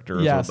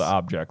characters or the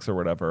objects or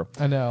whatever.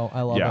 I know.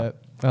 I love it.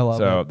 I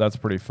love it. So that's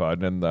pretty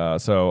fun.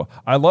 And so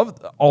I love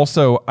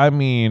also, I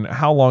mean,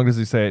 how long does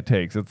he say it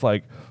takes? It's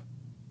like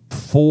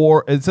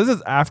it says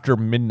it's after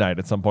midnight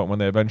at some point when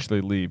they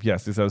eventually leave.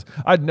 Yes, he says,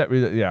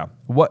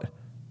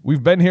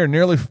 we've been here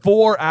nearly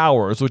 4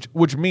 hours,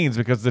 which means,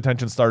 because the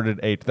detention started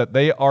at 8, that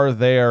they are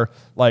there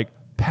like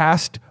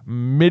past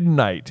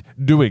midnight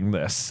doing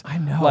this. I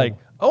know. Like,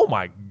 oh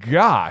my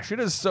gosh, it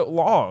is so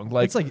long.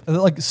 Like, it's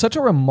like such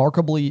a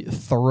remarkably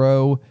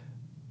thorough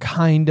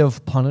kind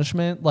of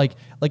punishment. Like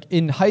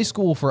in high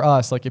school for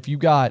us, like if you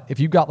got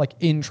like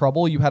in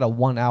trouble, you had a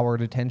 1 hour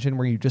detention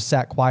where you just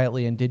sat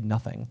quietly and did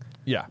nothing.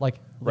 Yeah. Like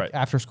right.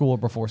 after school or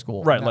before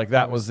school. Right. Like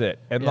that was it.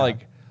 And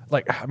like,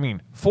 I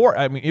mean,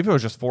 if it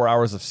was just 4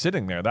 hours of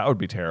sitting there, that would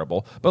be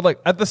terrible. But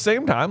like at the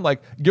same time,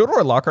 like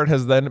Gilderoy Lockhart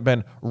has then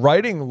been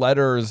writing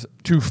letters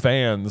to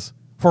fans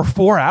for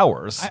 4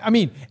 hours. I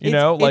mean, he's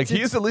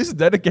at least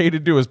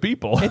dedicated to his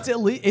people.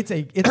 It's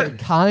a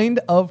kind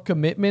of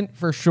commitment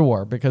for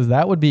sure, because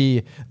that would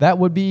be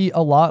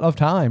a lot of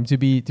time to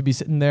be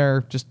sitting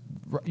there just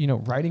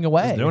writing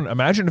away.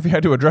 Imagine if you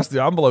had to address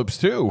the envelopes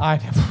too.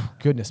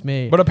 Goodness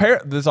me. But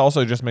apparently, this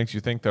also just makes you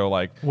think though,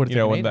 like what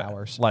when the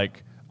hours?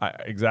 Like.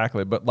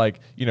 Exactly, but like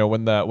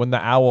when the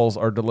owls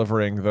are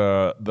delivering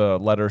the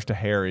letters to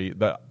Harry,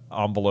 the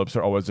envelopes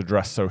are always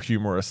addressed so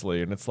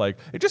humorously, and it's like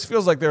it just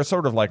feels like they're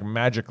sort of like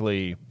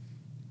magically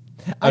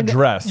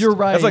addressed. You're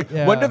right. It's like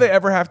when do they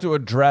ever have to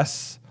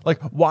address?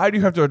 Like, why do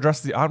you have to address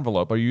the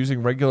envelope? Are you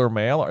using regular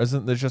mail, or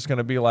isn't this just going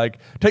to be like,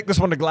 take this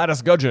one to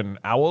Gladys Gudgeon,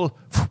 owl?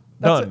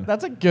 Done.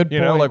 That's a good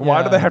point. Like,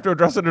 why do they have to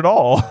address it at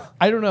all?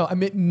 I don't know. I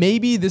mean,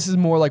 maybe this is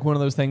more like one of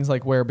those things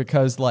like where,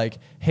 because like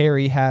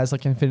Harry has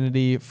like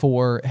affinity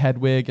for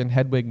Hedwig, and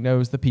Hedwig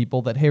knows the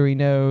people that Harry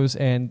knows,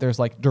 and there's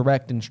like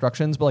direct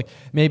instructions. But like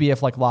maybe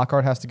if like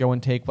Lockhart has to go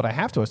and take what I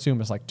have to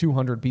assume is like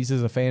 200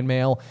 pieces of fan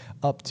mail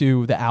up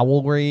to the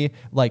owlry,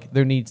 like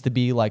there needs to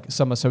be like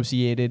some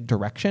associated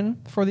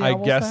direction for the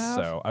owls. I guess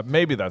so.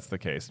 Maybe that's the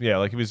case. Yeah,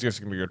 like if he's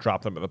just going to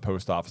drop them at the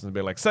post office and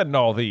be like, send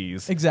all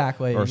these.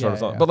 Exactly. Or sort of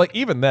something. But like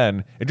even then,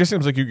 it just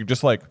seems like you could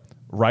just like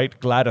write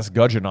Gladys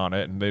Gudgeon on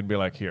it, and they'd be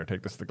like, "Here,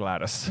 take this to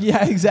Gladys."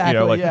 Yeah,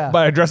 exactly.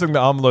 By addressing the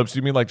envelopes,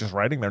 you mean like just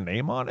writing their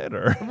name on it,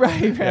 or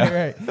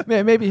right.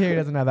 Maybe Harry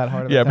doesn't have that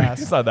hard of a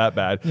task. It's not that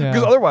bad. Yeah.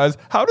 Because otherwise,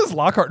 how does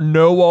Lockhart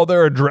know all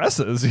their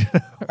addresses?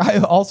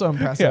 Also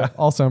impressive. Yeah.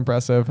 Also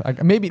impressive.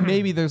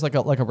 Maybe there's like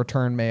a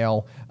return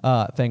mail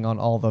thing on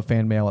all the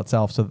fan mail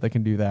itself, so that they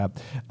can do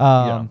that.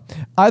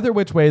 Either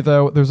which way,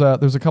 though, there's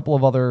a couple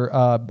of other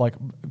like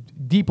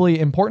deeply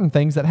important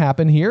things that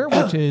happen here,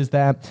 which is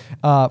that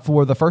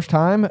for the first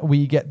time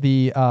we get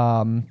the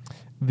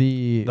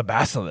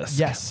basilisk.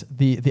 Yes,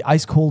 the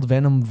ice cold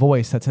venom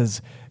voice that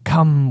says,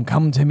 "Come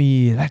to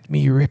me, let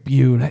me rip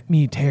you, let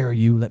me tear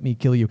you, let me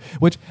kill you."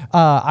 Which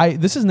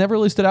this has never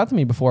really stood out to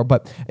me before,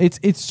 but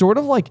it's sort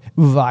of like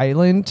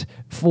violent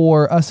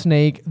for a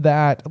snake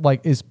that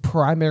like is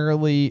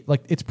primarily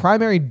like its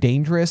primary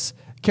dangerous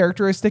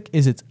characteristic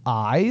is its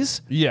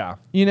eyes. Yeah.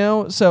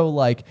 So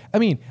like, I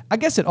mean, I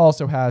guess it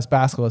also has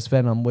basilisk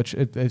venom, which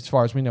as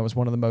far as we know is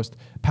one of the most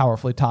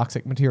powerfully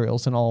toxic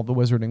materials in all of the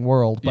wizarding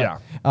world.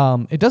 But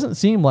it doesn't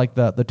seem like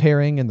the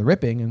tearing and the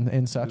ripping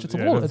and such. It's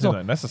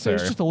not necessary.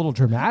 It's just a little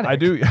dramatic.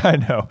 I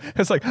know.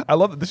 It's like, I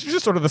love it. This is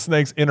just sort of the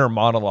snake's inner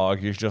monologue.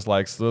 He's just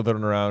like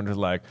slithering around, just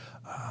like,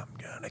 I'm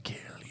gonna kill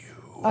you.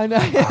 I know.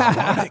 I'm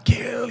gonna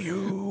kill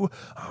you.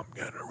 I'm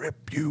gonna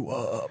rip you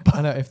up.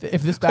 I know. If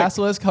this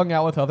basilisk hung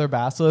out with other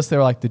basilisks, they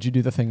were like, "Did you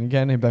do the thing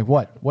again?" And he'd be like,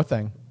 "What? What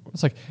thing?"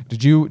 It's like,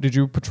 did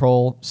you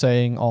patrol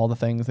saying all the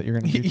things that you're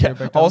going to do to your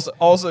victims?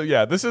 Also,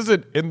 this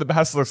isn't in the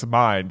basilisk's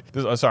mind.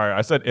 Sorry,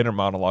 I said inner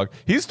monologue.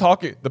 He's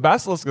talking. The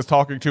basilisk is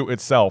talking to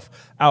itself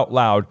out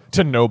loud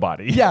to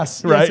nobody.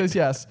 Yes, right?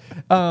 yes.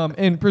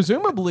 And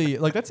presumably,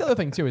 like that's the other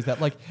thing too, is that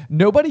like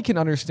nobody can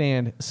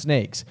understand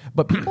snakes,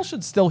 but people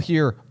should still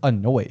hear a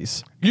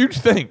noise. You'd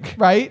think,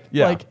 right?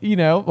 Yeah. Like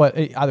but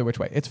either which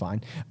way, it's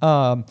fine.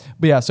 But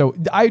yeah, so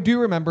I do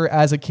remember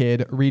as a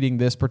kid reading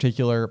this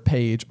particular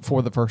page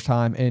for the first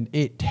time and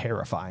it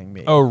terrifying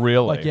me. Oh,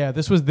 really? Like, yeah,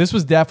 this was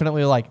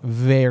definitely like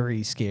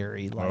very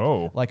scary.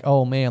 Like,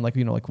 oh man, like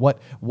like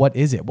what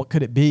is it? What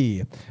could it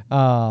be?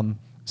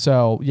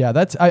 So yeah,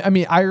 that's, I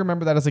mean, I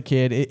remember that as a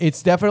kid.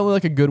 It's definitely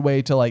like a good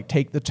way to like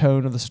take the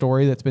tone of the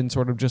story that's been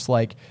sort of just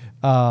like,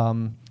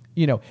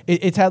 you know,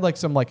 it's had like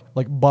some like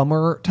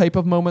bummer type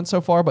of moments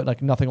so far, but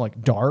like nothing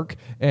like dark.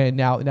 And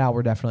now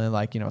we're definitely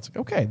like, you know, it's like,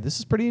 okay, this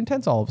is pretty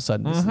intense all of a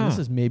sudden. This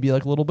is maybe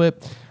like a little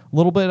bit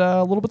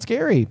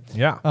scary.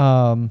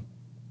 Yeah.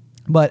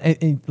 But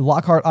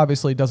Lockhart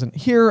obviously doesn't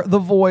hear the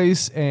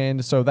voice,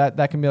 and so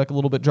that can be like a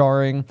little bit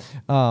jarring.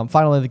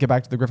 Finally, they get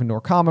back to the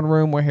Gryffindor common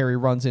room where Harry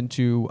runs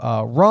into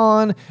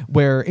Ron,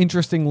 where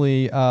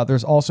interestingly,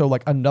 there's also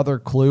like another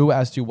clue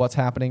as to what's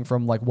happening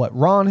from like what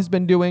Ron has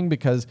been doing,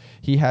 because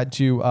he had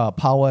to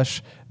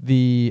polish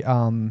the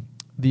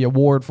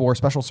award for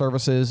special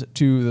services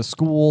to the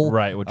school.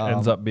 Right, which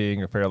ends up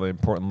being a fairly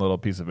important little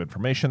piece of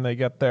information they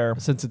get there.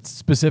 Since it's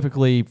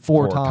specifically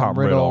for Tom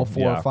Riddle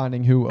for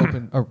finding who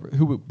opened, or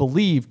who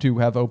believed to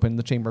have opened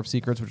the Chamber of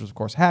Secrets, which was of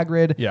course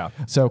Hagrid. Yeah.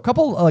 So a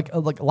couple like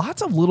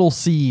lots of little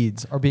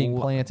seeds are being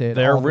planted.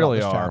 There all really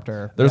this are.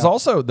 Chapter. There's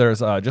also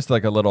just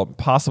like a little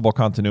possible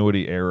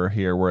continuity error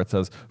here where it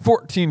says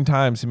 14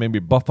 times he made me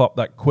buff up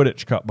that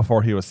Quidditch cup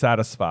before he was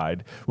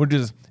satisfied, which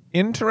is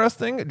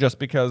interesting just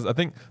because I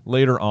think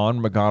later on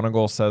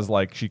McGonagall says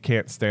like she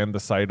can't stand the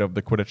sight of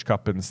the Quidditch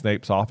cup in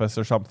Snape's office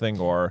or something,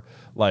 or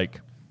like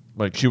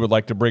she would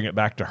like to bring it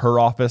back to her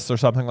office or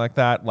something like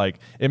that. Like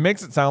it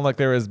makes it sound like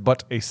there is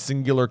but a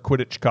singular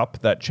Quidditch cup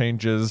that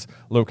changes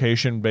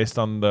location based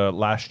on the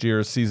last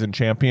year's season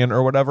champion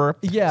or whatever.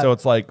 Yeah. So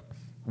it's like,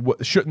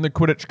 shouldn't the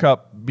Quidditch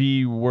cup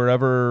be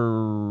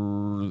whoever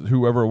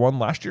won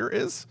last year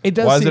is? It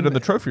does. Why is it in the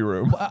trophy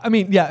room? I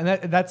mean, yeah,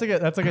 and that's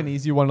like an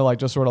easy one to like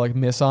just sort of like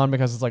miss on,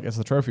 because it's like it's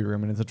the trophy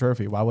room and it's a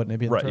trophy. Why wouldn't it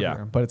be in the trophy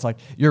room? But it's like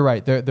you're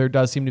right. There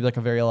does seem to be like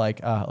a very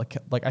like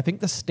I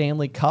think the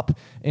Stanley Cup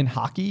in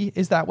hockey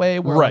is that way.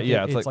 Where, right. Like,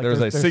 yeah. It's like there's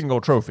a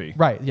single trophy.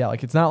 Right. Yeah.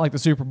 Like it's not like the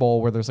Super Bowl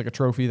where there's like a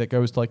trophy that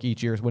goes to like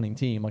each year's winning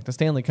team. Like the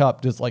Stanley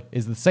Cup just like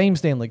is the same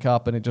Stanley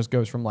Cup, and it just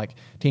goes from like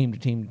team to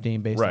team to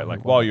team based. Right. on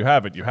like while you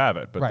have it, you have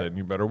it, but right. then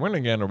you better win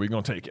again, or we're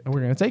gonna take it.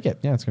 We're gonna take it.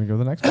 Yeah, it's gonna go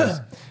to the next place.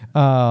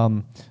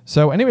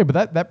 So anyway,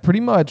 but that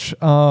pretty much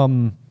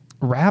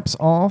wraps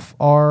off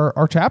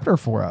our chapter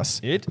for us.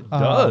 It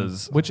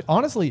does. Which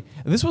honestly,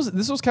 this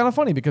was kind of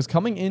funny, because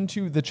coming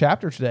into the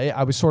chapter today,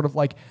 I was sort of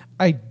like,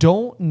 I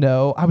don't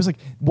know. I was like,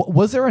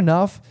 was there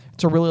enough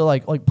to really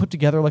like put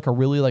together like a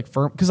really like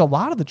firm? Because a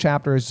lot of the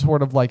chapter is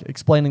sort of like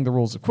explaining the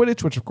rules of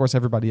Quidditch, which of course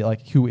everybody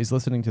like who is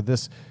listening to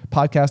this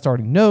podcast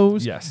already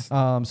knows. Yes.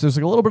 So there's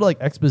like a little bit of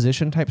like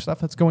exposition type stuff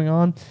that's going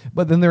on,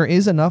 but then there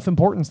is enough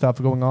important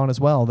stuff going on as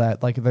well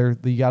that like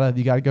you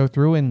gotta go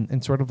through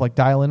and sort of like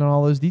dial in on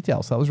all those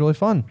details. So that was really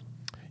fun.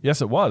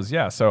 Yes, it was.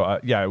 Yeah. So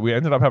we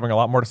ended up having a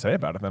lot more to say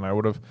about it than I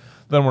would have,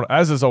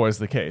 as is always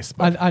the case.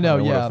 But I know.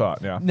 yeah.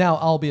 Thought, yeah. Now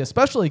I'll be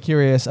especially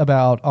curious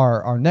about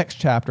our next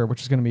chapter,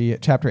 which is going to be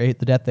chapter 8,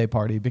 the Death Day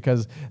Party,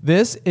 because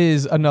this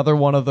is another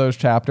one of those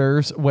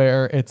chapters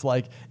where it's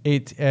like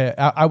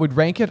I would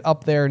rank it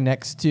up there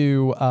next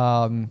to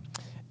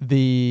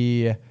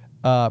the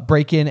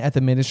break-in at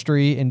the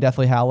Ministry in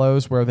Deathly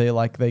Hallows, where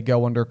they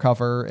go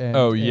undercover and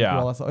and do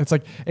all that stuff. It's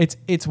like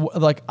it's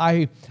like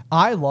I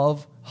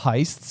love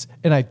heists,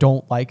 and I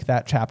don't like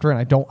that chapter, and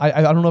I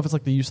don't know if it's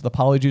like the use of the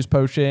Polyjuice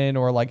potion,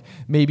 or like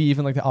maybe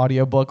even like the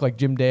audiobook, like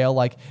Jim Dale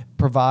like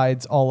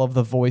provides all of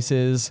the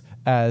voices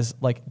as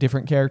like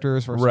different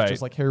characters versus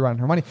just like Harry, Ron, and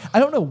Hermione. I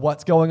don't know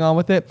what's going on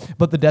with it,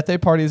 but the Death Day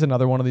Party is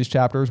another one of these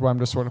chapters where I'm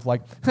just sort of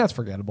like, that's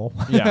forgettable.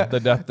 Yeah, the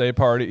Death Day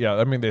Party. Yeah,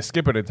 I mean they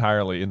skip it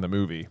entirely in the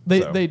movie.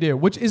 They do,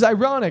 which is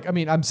ironic. I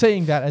mean, I'm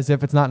saying that as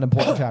if it's not an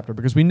important chapter,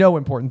 because we know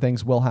important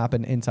things will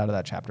happen inside of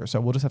that chapter. So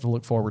we'll just have to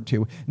look forward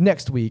to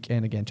next week,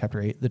 and again, chapter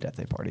 8, the Death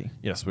Day Party.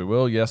 Yes, we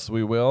will. Yes,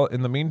 we will.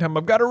 In the meantime,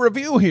 I've got a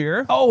review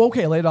here. Oh,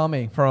 okay, lay it on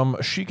me. From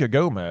Chica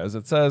Gomez.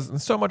 It says,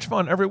 so much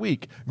fun every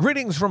week.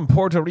 Greetings from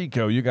Puerto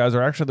Rico. You guys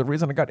are actually the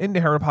reason I got into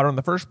Harry Potter in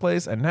the first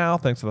place, and now,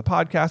 thanks to the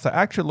podcast, I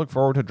actually look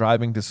forward to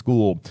driving to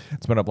school.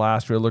 It's been a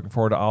blast. Really looking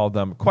forward to all of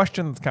them.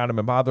 Question that's kind of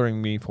been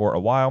bothering me for a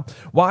while.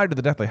 Why do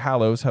the Deathly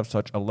Hallows have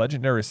such a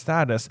legendary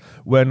status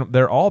when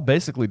they're all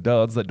basically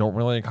duds that don't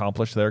really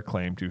accomplish their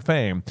claim to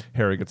fame?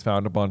 Harry gets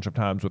found a bunch of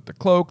times with the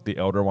cloak, the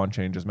Elder One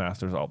changes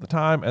masters all the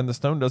time, and the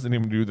stone doesn't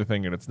even do the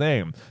thing in its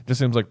name. Just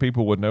seems like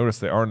people would notice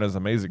they aren't as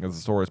amazing as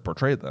the stories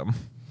portray them.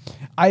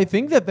 I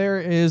think that there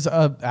is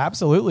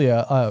absolutely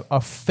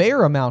a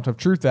fair amount of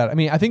truth to that. I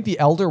mean, I think the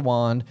Elder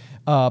Wand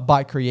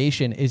by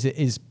creation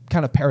is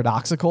kind of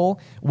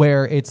paradoxical,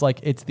 where it's like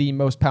it's the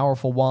most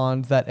powerful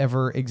wand that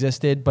ever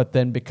existed, but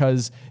then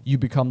because you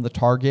become the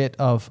target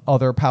of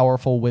other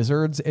powerful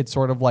wizards, it's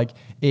sort of like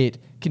it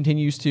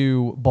continues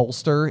to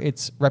bolster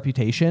its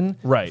reputation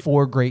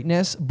for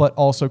greatness, but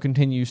also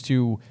continues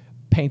to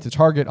paint a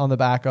target on the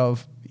back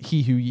of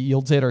he who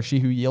yields it or she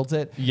who yields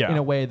it in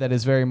a way that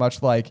is very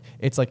much like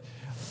it's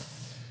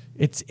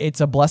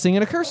it's a blessing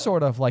and a curse,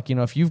 sort of. Like,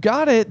 if you've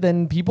got it,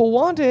 then people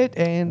want it,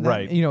 and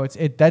right.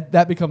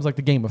 That becomes like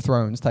the Game of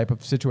Thrones type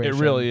of situation. It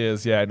really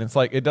is, yeah. And it's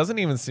like it doesn't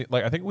even seem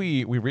like I think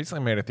we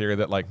recently made a theory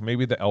that like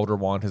maybe the Elder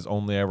Wand has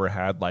only ever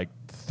had like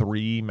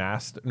two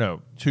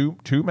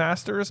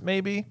masters,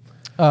 maybe.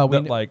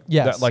 That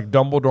like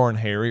Dumbledore and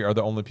Harry are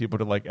the only people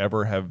to like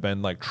ever have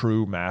been like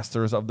true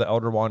masters of the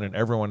Elder Wand, and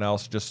everyone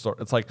else just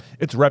it's like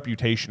its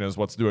reputation is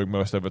what's doing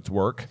most of its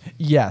work.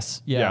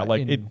 Yes, yeah,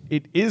 like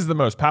it is the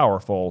most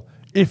powerful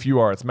if you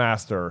are its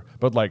master,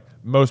 but like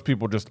most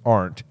people just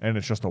aren't, and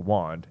it's just a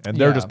wand, and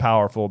they're just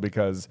powerful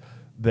because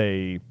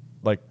they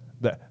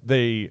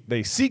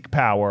they seek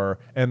power,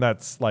 and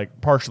that's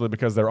like partially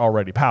because they're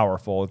already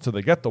powerful, and so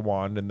they get the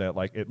wand, and that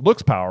like it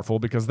looks powerful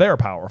because they're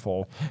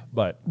powerful,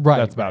 but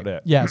that's about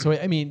it. Yeah, so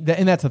I mean,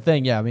 and that's the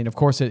thing. Yeah, I mean, of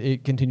course,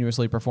 it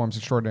continuously performs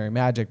extraordinary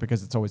magic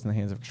because it's always in the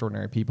hands of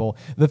extraordinary people.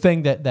 The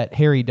thing that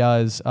Harry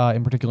does,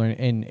 in particular,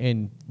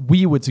 and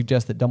we would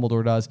suggest that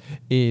Dumbledore does,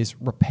 is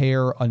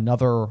repair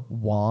another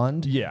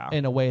wand. Yeah.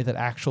 In a way that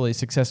actually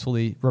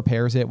successfully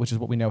repairs it, which is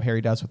what we know Harry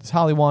does with his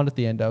Holly Wand at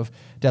the end of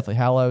Deathly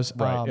Hallows.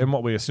 Right, and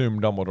what we assume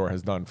Dumbledore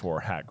has done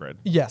for Hagrid.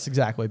 Yes,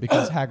 exactly,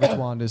 because Hagrid's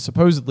wand is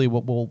supposedly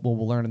what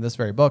we'll learn in this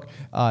very book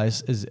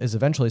is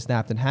eventually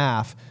snapped in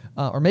half,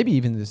 or maybe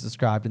even is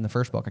described in the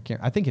first book.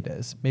 I think it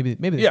is. Maybe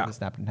it's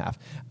snapped in half.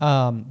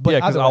 But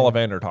because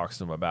Ollivander talks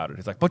to him about it.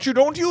 He's like, "But you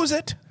don't use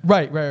it."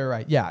 Right.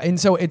 Yeah, and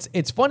so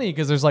it's funny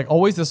because there's like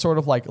always this sort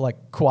of like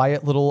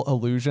quiet little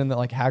illusion that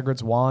like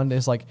Hagrid's wand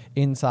is like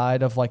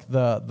inside of like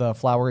the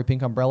flowery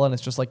pink umbrella, and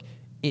it's just like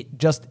it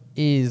just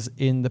is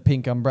in the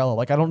pink umbrella.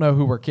 Like, I don't know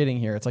who we're kidding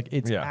here. It's like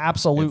it's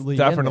absolutely it's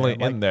definitely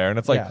in there. And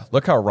it's like,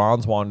 look how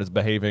Ron's wand is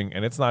behaving,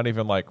 and it's not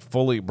even like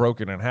fully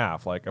broken in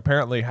half. Like,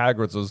 apparently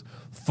Hagrid's was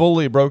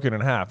fully broken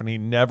in half, and he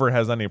never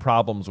has any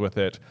problems with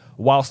it,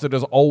 whilst it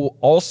is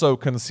also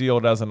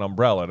concealed as an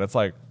umbrella. And it's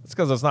like, it's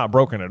because it's not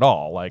broken at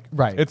all. Like,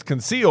 it's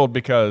concealed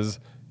because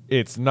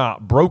it's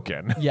not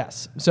broken.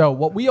 Yes. So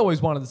what we always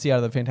wanted to see out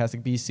of the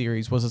Fantastic Beasts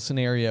series was a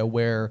scenario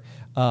where,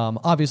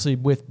 obviously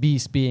with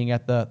Beasts being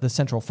at the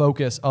central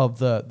focus of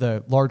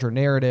the larger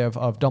narrative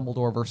of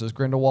Dumbledore versus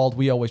Grindelwald,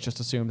 we always just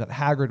assumed that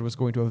Hagrid was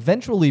going to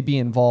eventually be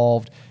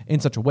involved in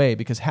such a way,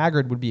 because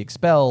Hagrid would be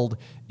expelled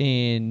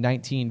in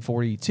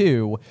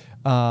 1942,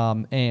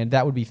 and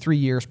that would be 3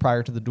 years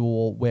prior to the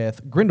duel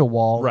with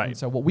Grindelwald. Right. And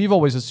so what we've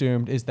always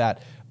assumed is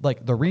that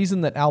like the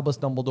reason that Albus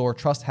Dumbledore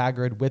trusts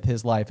Hagrid with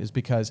his life is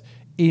because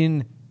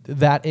in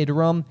that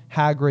interim,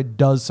 Hagrid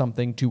does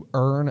something to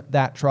earn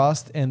that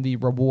trust, and the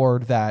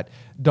reward that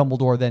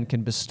Dumbledore then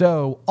can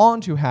bestow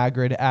onto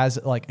Hagrid as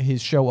like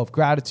his show of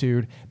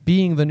gratitude,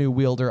 being the new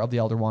wielder of the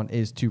Elder Wand,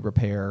 is to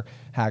repair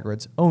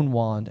Hagrid's own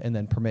wand and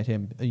then permit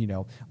him,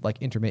 like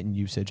intermittent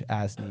usage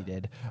as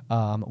needed,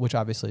 which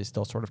obviously is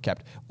still sort of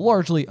kept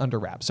largely under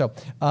wraps. So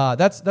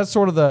that's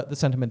sort of the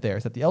sentiment there,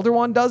 is that the Elder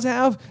Wand does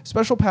have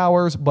special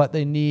powers, but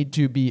they need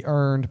to be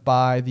earned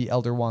by the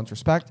Elder Wand's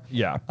respect.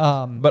 Yeah.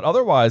 But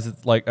otherwise,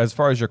 it's like, as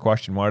far as your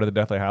question, why do the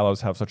Deathly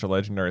Hallows have such a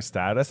legendary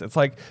status? It's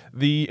like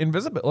the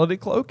invisibility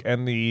cloak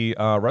and the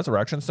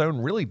resurrection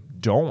stone really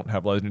don't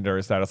have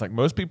legendary status. Like,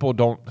 most people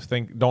don't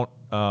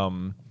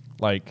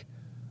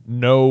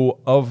know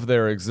of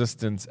their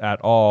existence at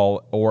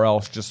all, or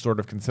else just sort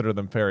of consider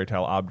them fairy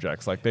tale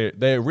objects. Like,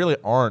 they really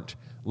aren't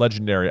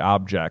legendary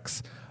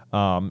objects.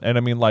 And I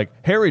mean, like,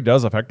 Harry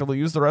does effectively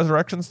use the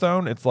resurrection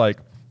stone. It's like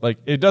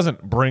it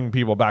doesn't bring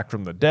people back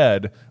from the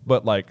dead,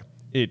 but like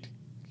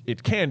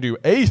it can do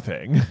a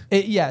thing.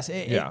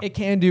 It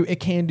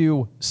can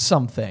do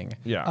something.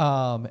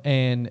 Yeah.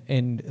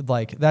 And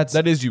like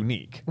that is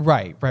unique.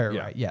 Right.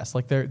 Yes.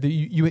 Like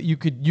you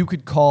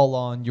could call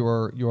on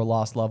your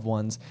lost loved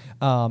ones.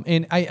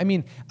 And I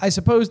mean, I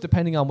suppose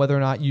depending on whether or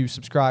not you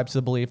subscribe to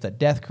the belief that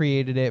death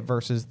created it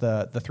versus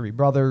the three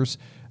brothers,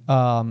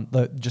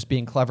 just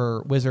being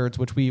clever wizards,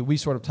 which we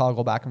sort of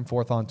toggle back and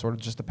forth on, sort of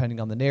just depending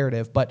on the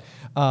narrative. But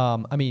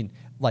I mean,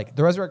 like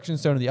the Resurrection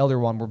Stone and the Elder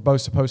Wand were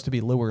both supposed to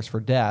be lures for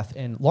death,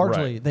 and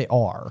largely they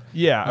are.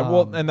 Yeah,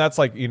 well, and that's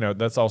like,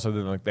 that's also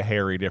like the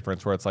Harry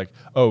difference, where it's like,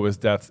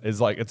 is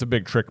like it's a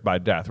big trick by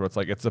death, where it's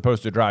like it's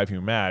supposed to drive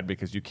you mad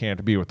because you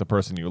can't be with the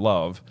person you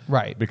love,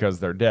 right? Because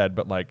they're dead,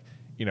 but like,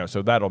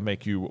 so that'll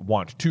make you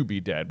want to be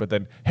dead. But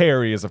then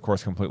Harry is, of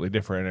course, completely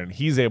different, and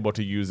he's able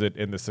to use it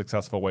in the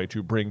successful way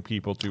to bring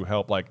people to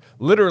help, like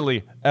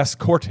literally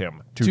escort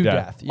him to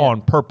death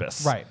on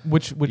purpose. Right,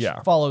 which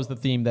follows the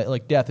theme that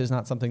like death is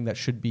not something that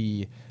should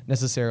be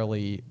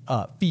necessarily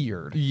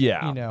feared.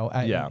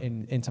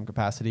 In some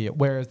capacity.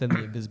 Whereas then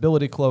the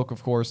invisibility cloak,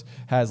 of course,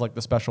 has like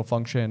the special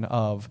function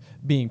of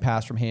being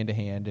passed from hand to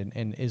hand,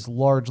 and is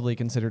largely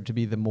considered to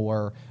be the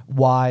more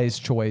wise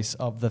choice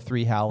of the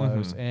three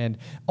Hallows. And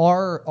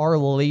our our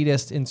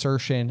latest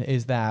insertion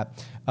is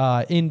that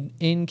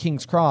in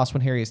King's Cross,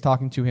 when Harry is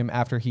talking to him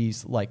after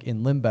he's like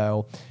in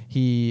limbo,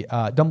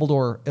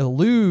 Dumbledore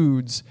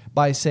alludes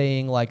by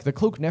saying like the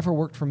cloak never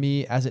worked for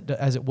me as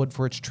it would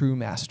for its true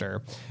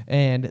master,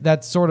 and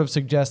that sort of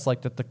suggests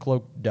like that the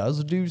cloak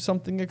does do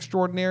something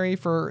extraordinary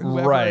for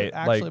whoever it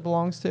actually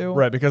belongs to.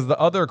 Right, because the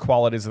other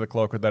qualities of the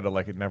cloak are that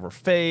it never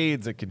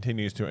fades, it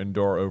continues to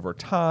endure over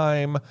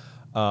time.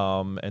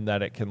 And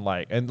that it can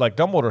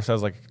Dumbledore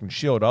says it can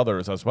shield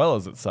others as well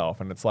as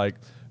itself, and it's like,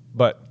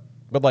 but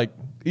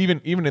even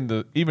in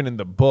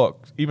the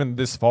book, even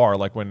this far,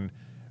 like when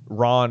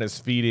Ron is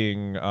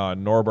feeding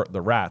Norbert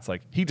the rats,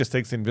 like he just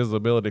takes the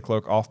invisibility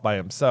cloak off by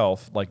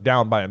himself, like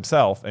down by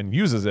himself, and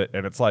uses it,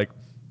 and it's like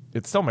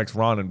it still makes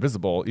Ron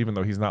invisible, even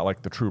though he's not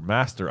like the true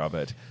master of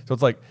it. So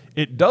it's like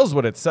it does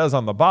what it says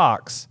on the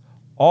box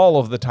all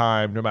of the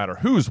time, no matter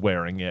who's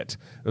wearing it.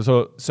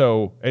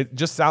 So it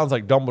just sounds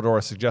like Dumbledore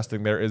is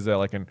suggesting there is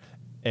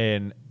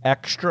an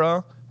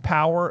extra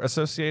power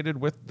associated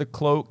with the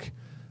cloak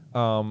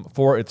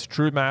for its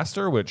true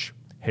master, which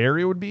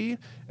Harry would be.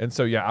 And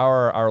so yeah,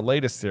 our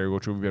latest theory,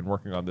 which we've been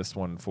working on this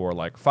one for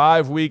like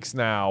 5 weeks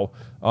now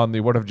on the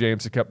What If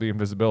James Had Kept the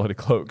Invisibility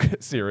Cloak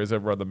series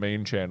over on the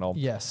main channel,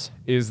 yes,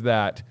 is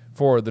that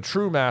for the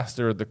true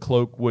master, the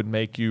cloak would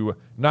make you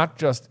not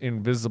just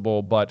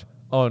invisible but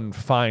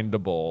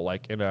unfindable,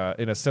 like in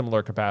a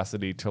similar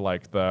capacity to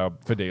like the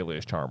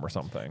Fidelius charm or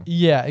something.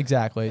 Yeah,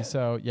 exactly.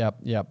 So yep.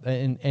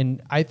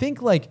 And I think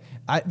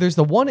there's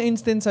the one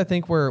instance I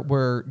think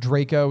where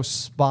Draco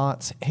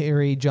spots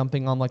Harry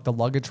jumping on like the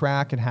luggage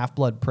rack in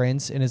Half-Blood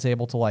Prince and is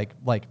able to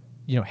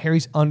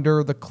Harry's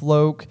under the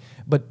cloak,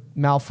 but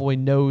Malfoy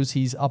knows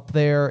he's up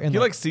there, and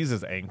he sees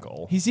his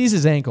ankle. He sees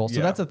his ankle, so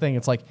yeah. That's the thing.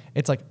 It's like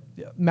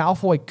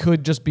Malfoy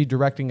could just be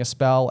directing a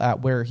spell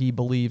at where he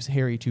believes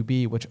Harry to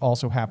be, which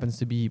also happens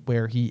to be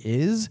where he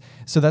is.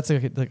 So that's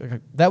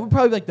that would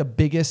probably be the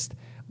biggest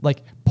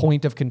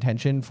point of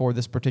contention for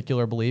this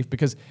particular belief,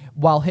 because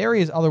while Harry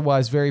is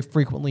otherwise very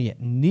frequently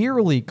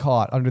nearly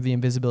caught under the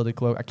invisibility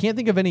cloak, I can't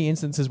think of any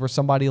instances where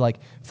somebody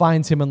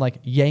finds him and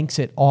yanks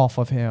it off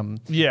of him.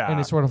 Yeah, and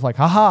it's sort of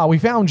haha, we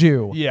found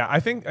you. Yeah,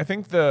 I think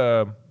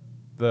the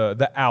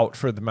out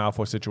for the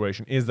Malfoy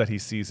situation is that he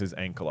sees his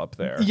ankle up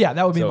there. Yeah,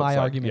 that would be my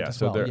argument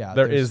as well.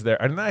 There is,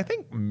 and I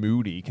think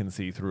Moody can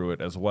see through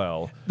it as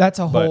well. That's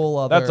a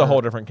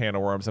whole different can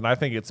of worms, and I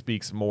think it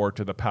speaks more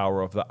to the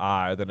power of the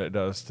eye than it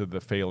does to the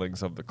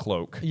failings of the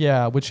cloak.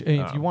 Yeah, which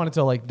if you wanted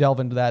to delve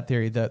into that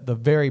theory, the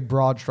very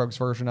broad strokes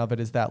version of it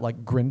is that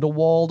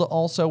Grindelwald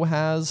also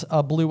has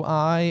a blue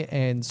eye,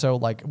 and so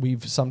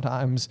we've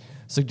sometimes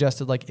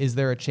suggested is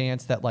there a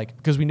chance that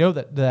because we know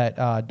that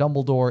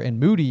Dumbledore and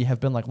Moody have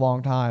been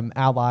longtime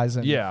allies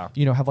and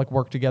have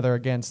worked together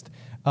against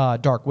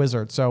Dark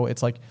Wizard, so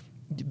it's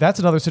that's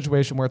another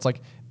situation where it's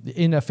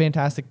in a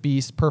Fantastic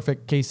Beasts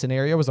perfect case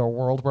scenario is a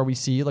world where we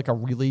see a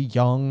really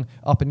young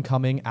up and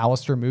coming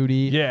Alistair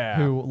Moody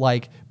who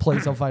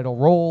plays a vital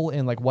role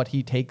in what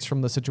he takes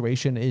from the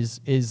situation is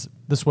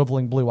the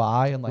swiveling blue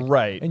eye, and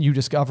and you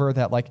discover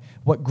that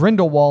what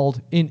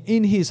Grindelwald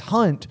in his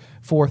hunt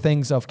for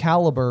things of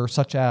caliber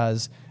such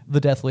as the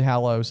Deathly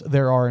Hallows,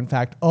 there are in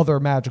fact other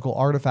magical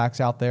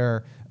artifacts out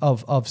there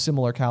of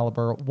similar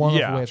caliber,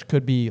 one of which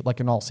could be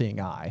an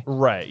all-seeing eye.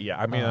 Right, yeah.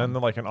 I mean, and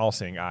then an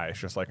all-seeing eye is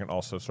just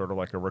also sort of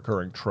a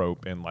recurring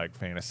trope in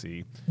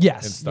fantasy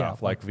and stuff,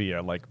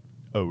 via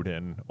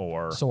Odin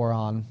or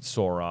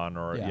Sauron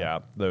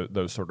or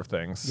those sort of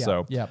things. Yeah.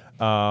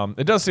 So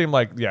it does seem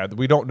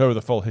we don't know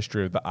the full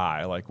history of the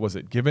eye. Was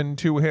it given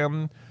to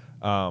him?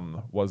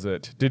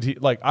 Did he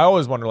I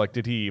always wonder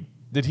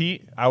did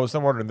he? I was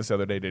wondering this the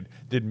other day.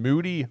 Did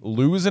Moody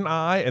lose an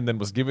eye and then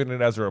was given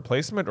it as a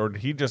replacement, or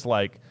did he just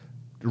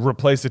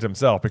replace it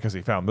himself because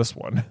he found this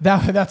one?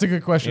 That's a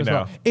good question as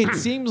well. It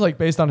seems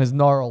based on his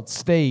gnarled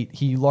state,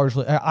 he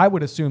largely. I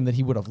would assume that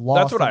he would have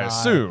lost. That's what I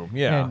assume.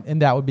 Yeah,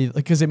 and that would be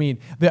because I mean,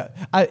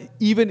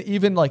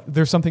 even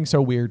there's something so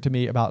weird to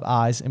me about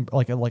eyes, and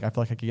I feel like I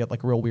could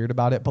get real weird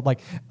about it, but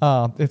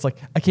it's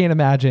I can't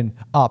imagine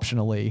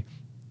optionally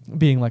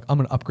being I'm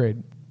gonna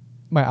upgrade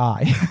my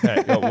eye.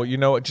 Hey, well, you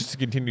know what? Just to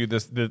continue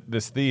this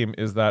theme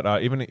is that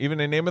even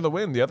in Name of the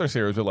Wind, the other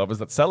series we love is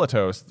that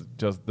Celatos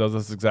does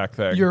this exact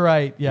thing. You're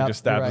right. Yeah, he just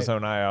stabs his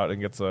own eye out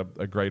and gets a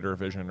greater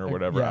vision or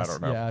whatever. Yes, I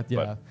don't know.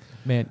 Yeah.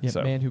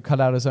 Man who cut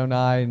out his own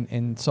eye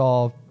and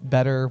saw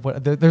better.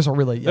 There's a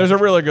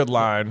really good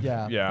line.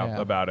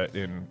 About it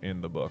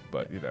in the book,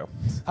 but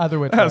either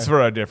way, that's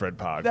for a different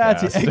podcast.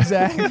 That's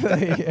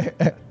exactly.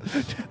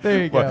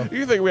 There you go.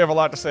 You think we have a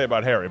lot to say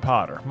about Harry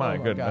Potter? My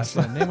goodness.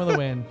 Gosh, Name of the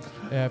Wind.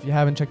 If you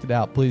haven't checked it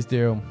out, please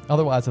do.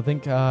 Otherwise, I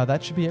think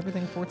that should be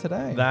everything for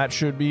today. That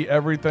should be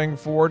everything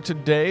for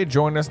today.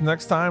 Join us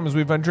next time as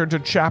we venture into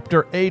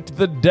Chapter 8,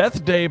 The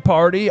Death Day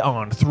Party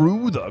on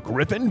Through the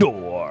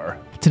Gryffindor.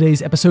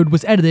 Today's episode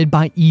was edited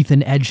by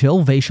Ethan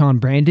Edgehill. Vaishon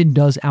Brandon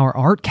does our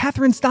art.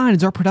 Catherine Stein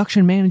is our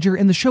production manager,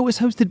 and the show is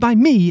hosted by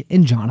me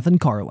and Jonathan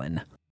Carlin.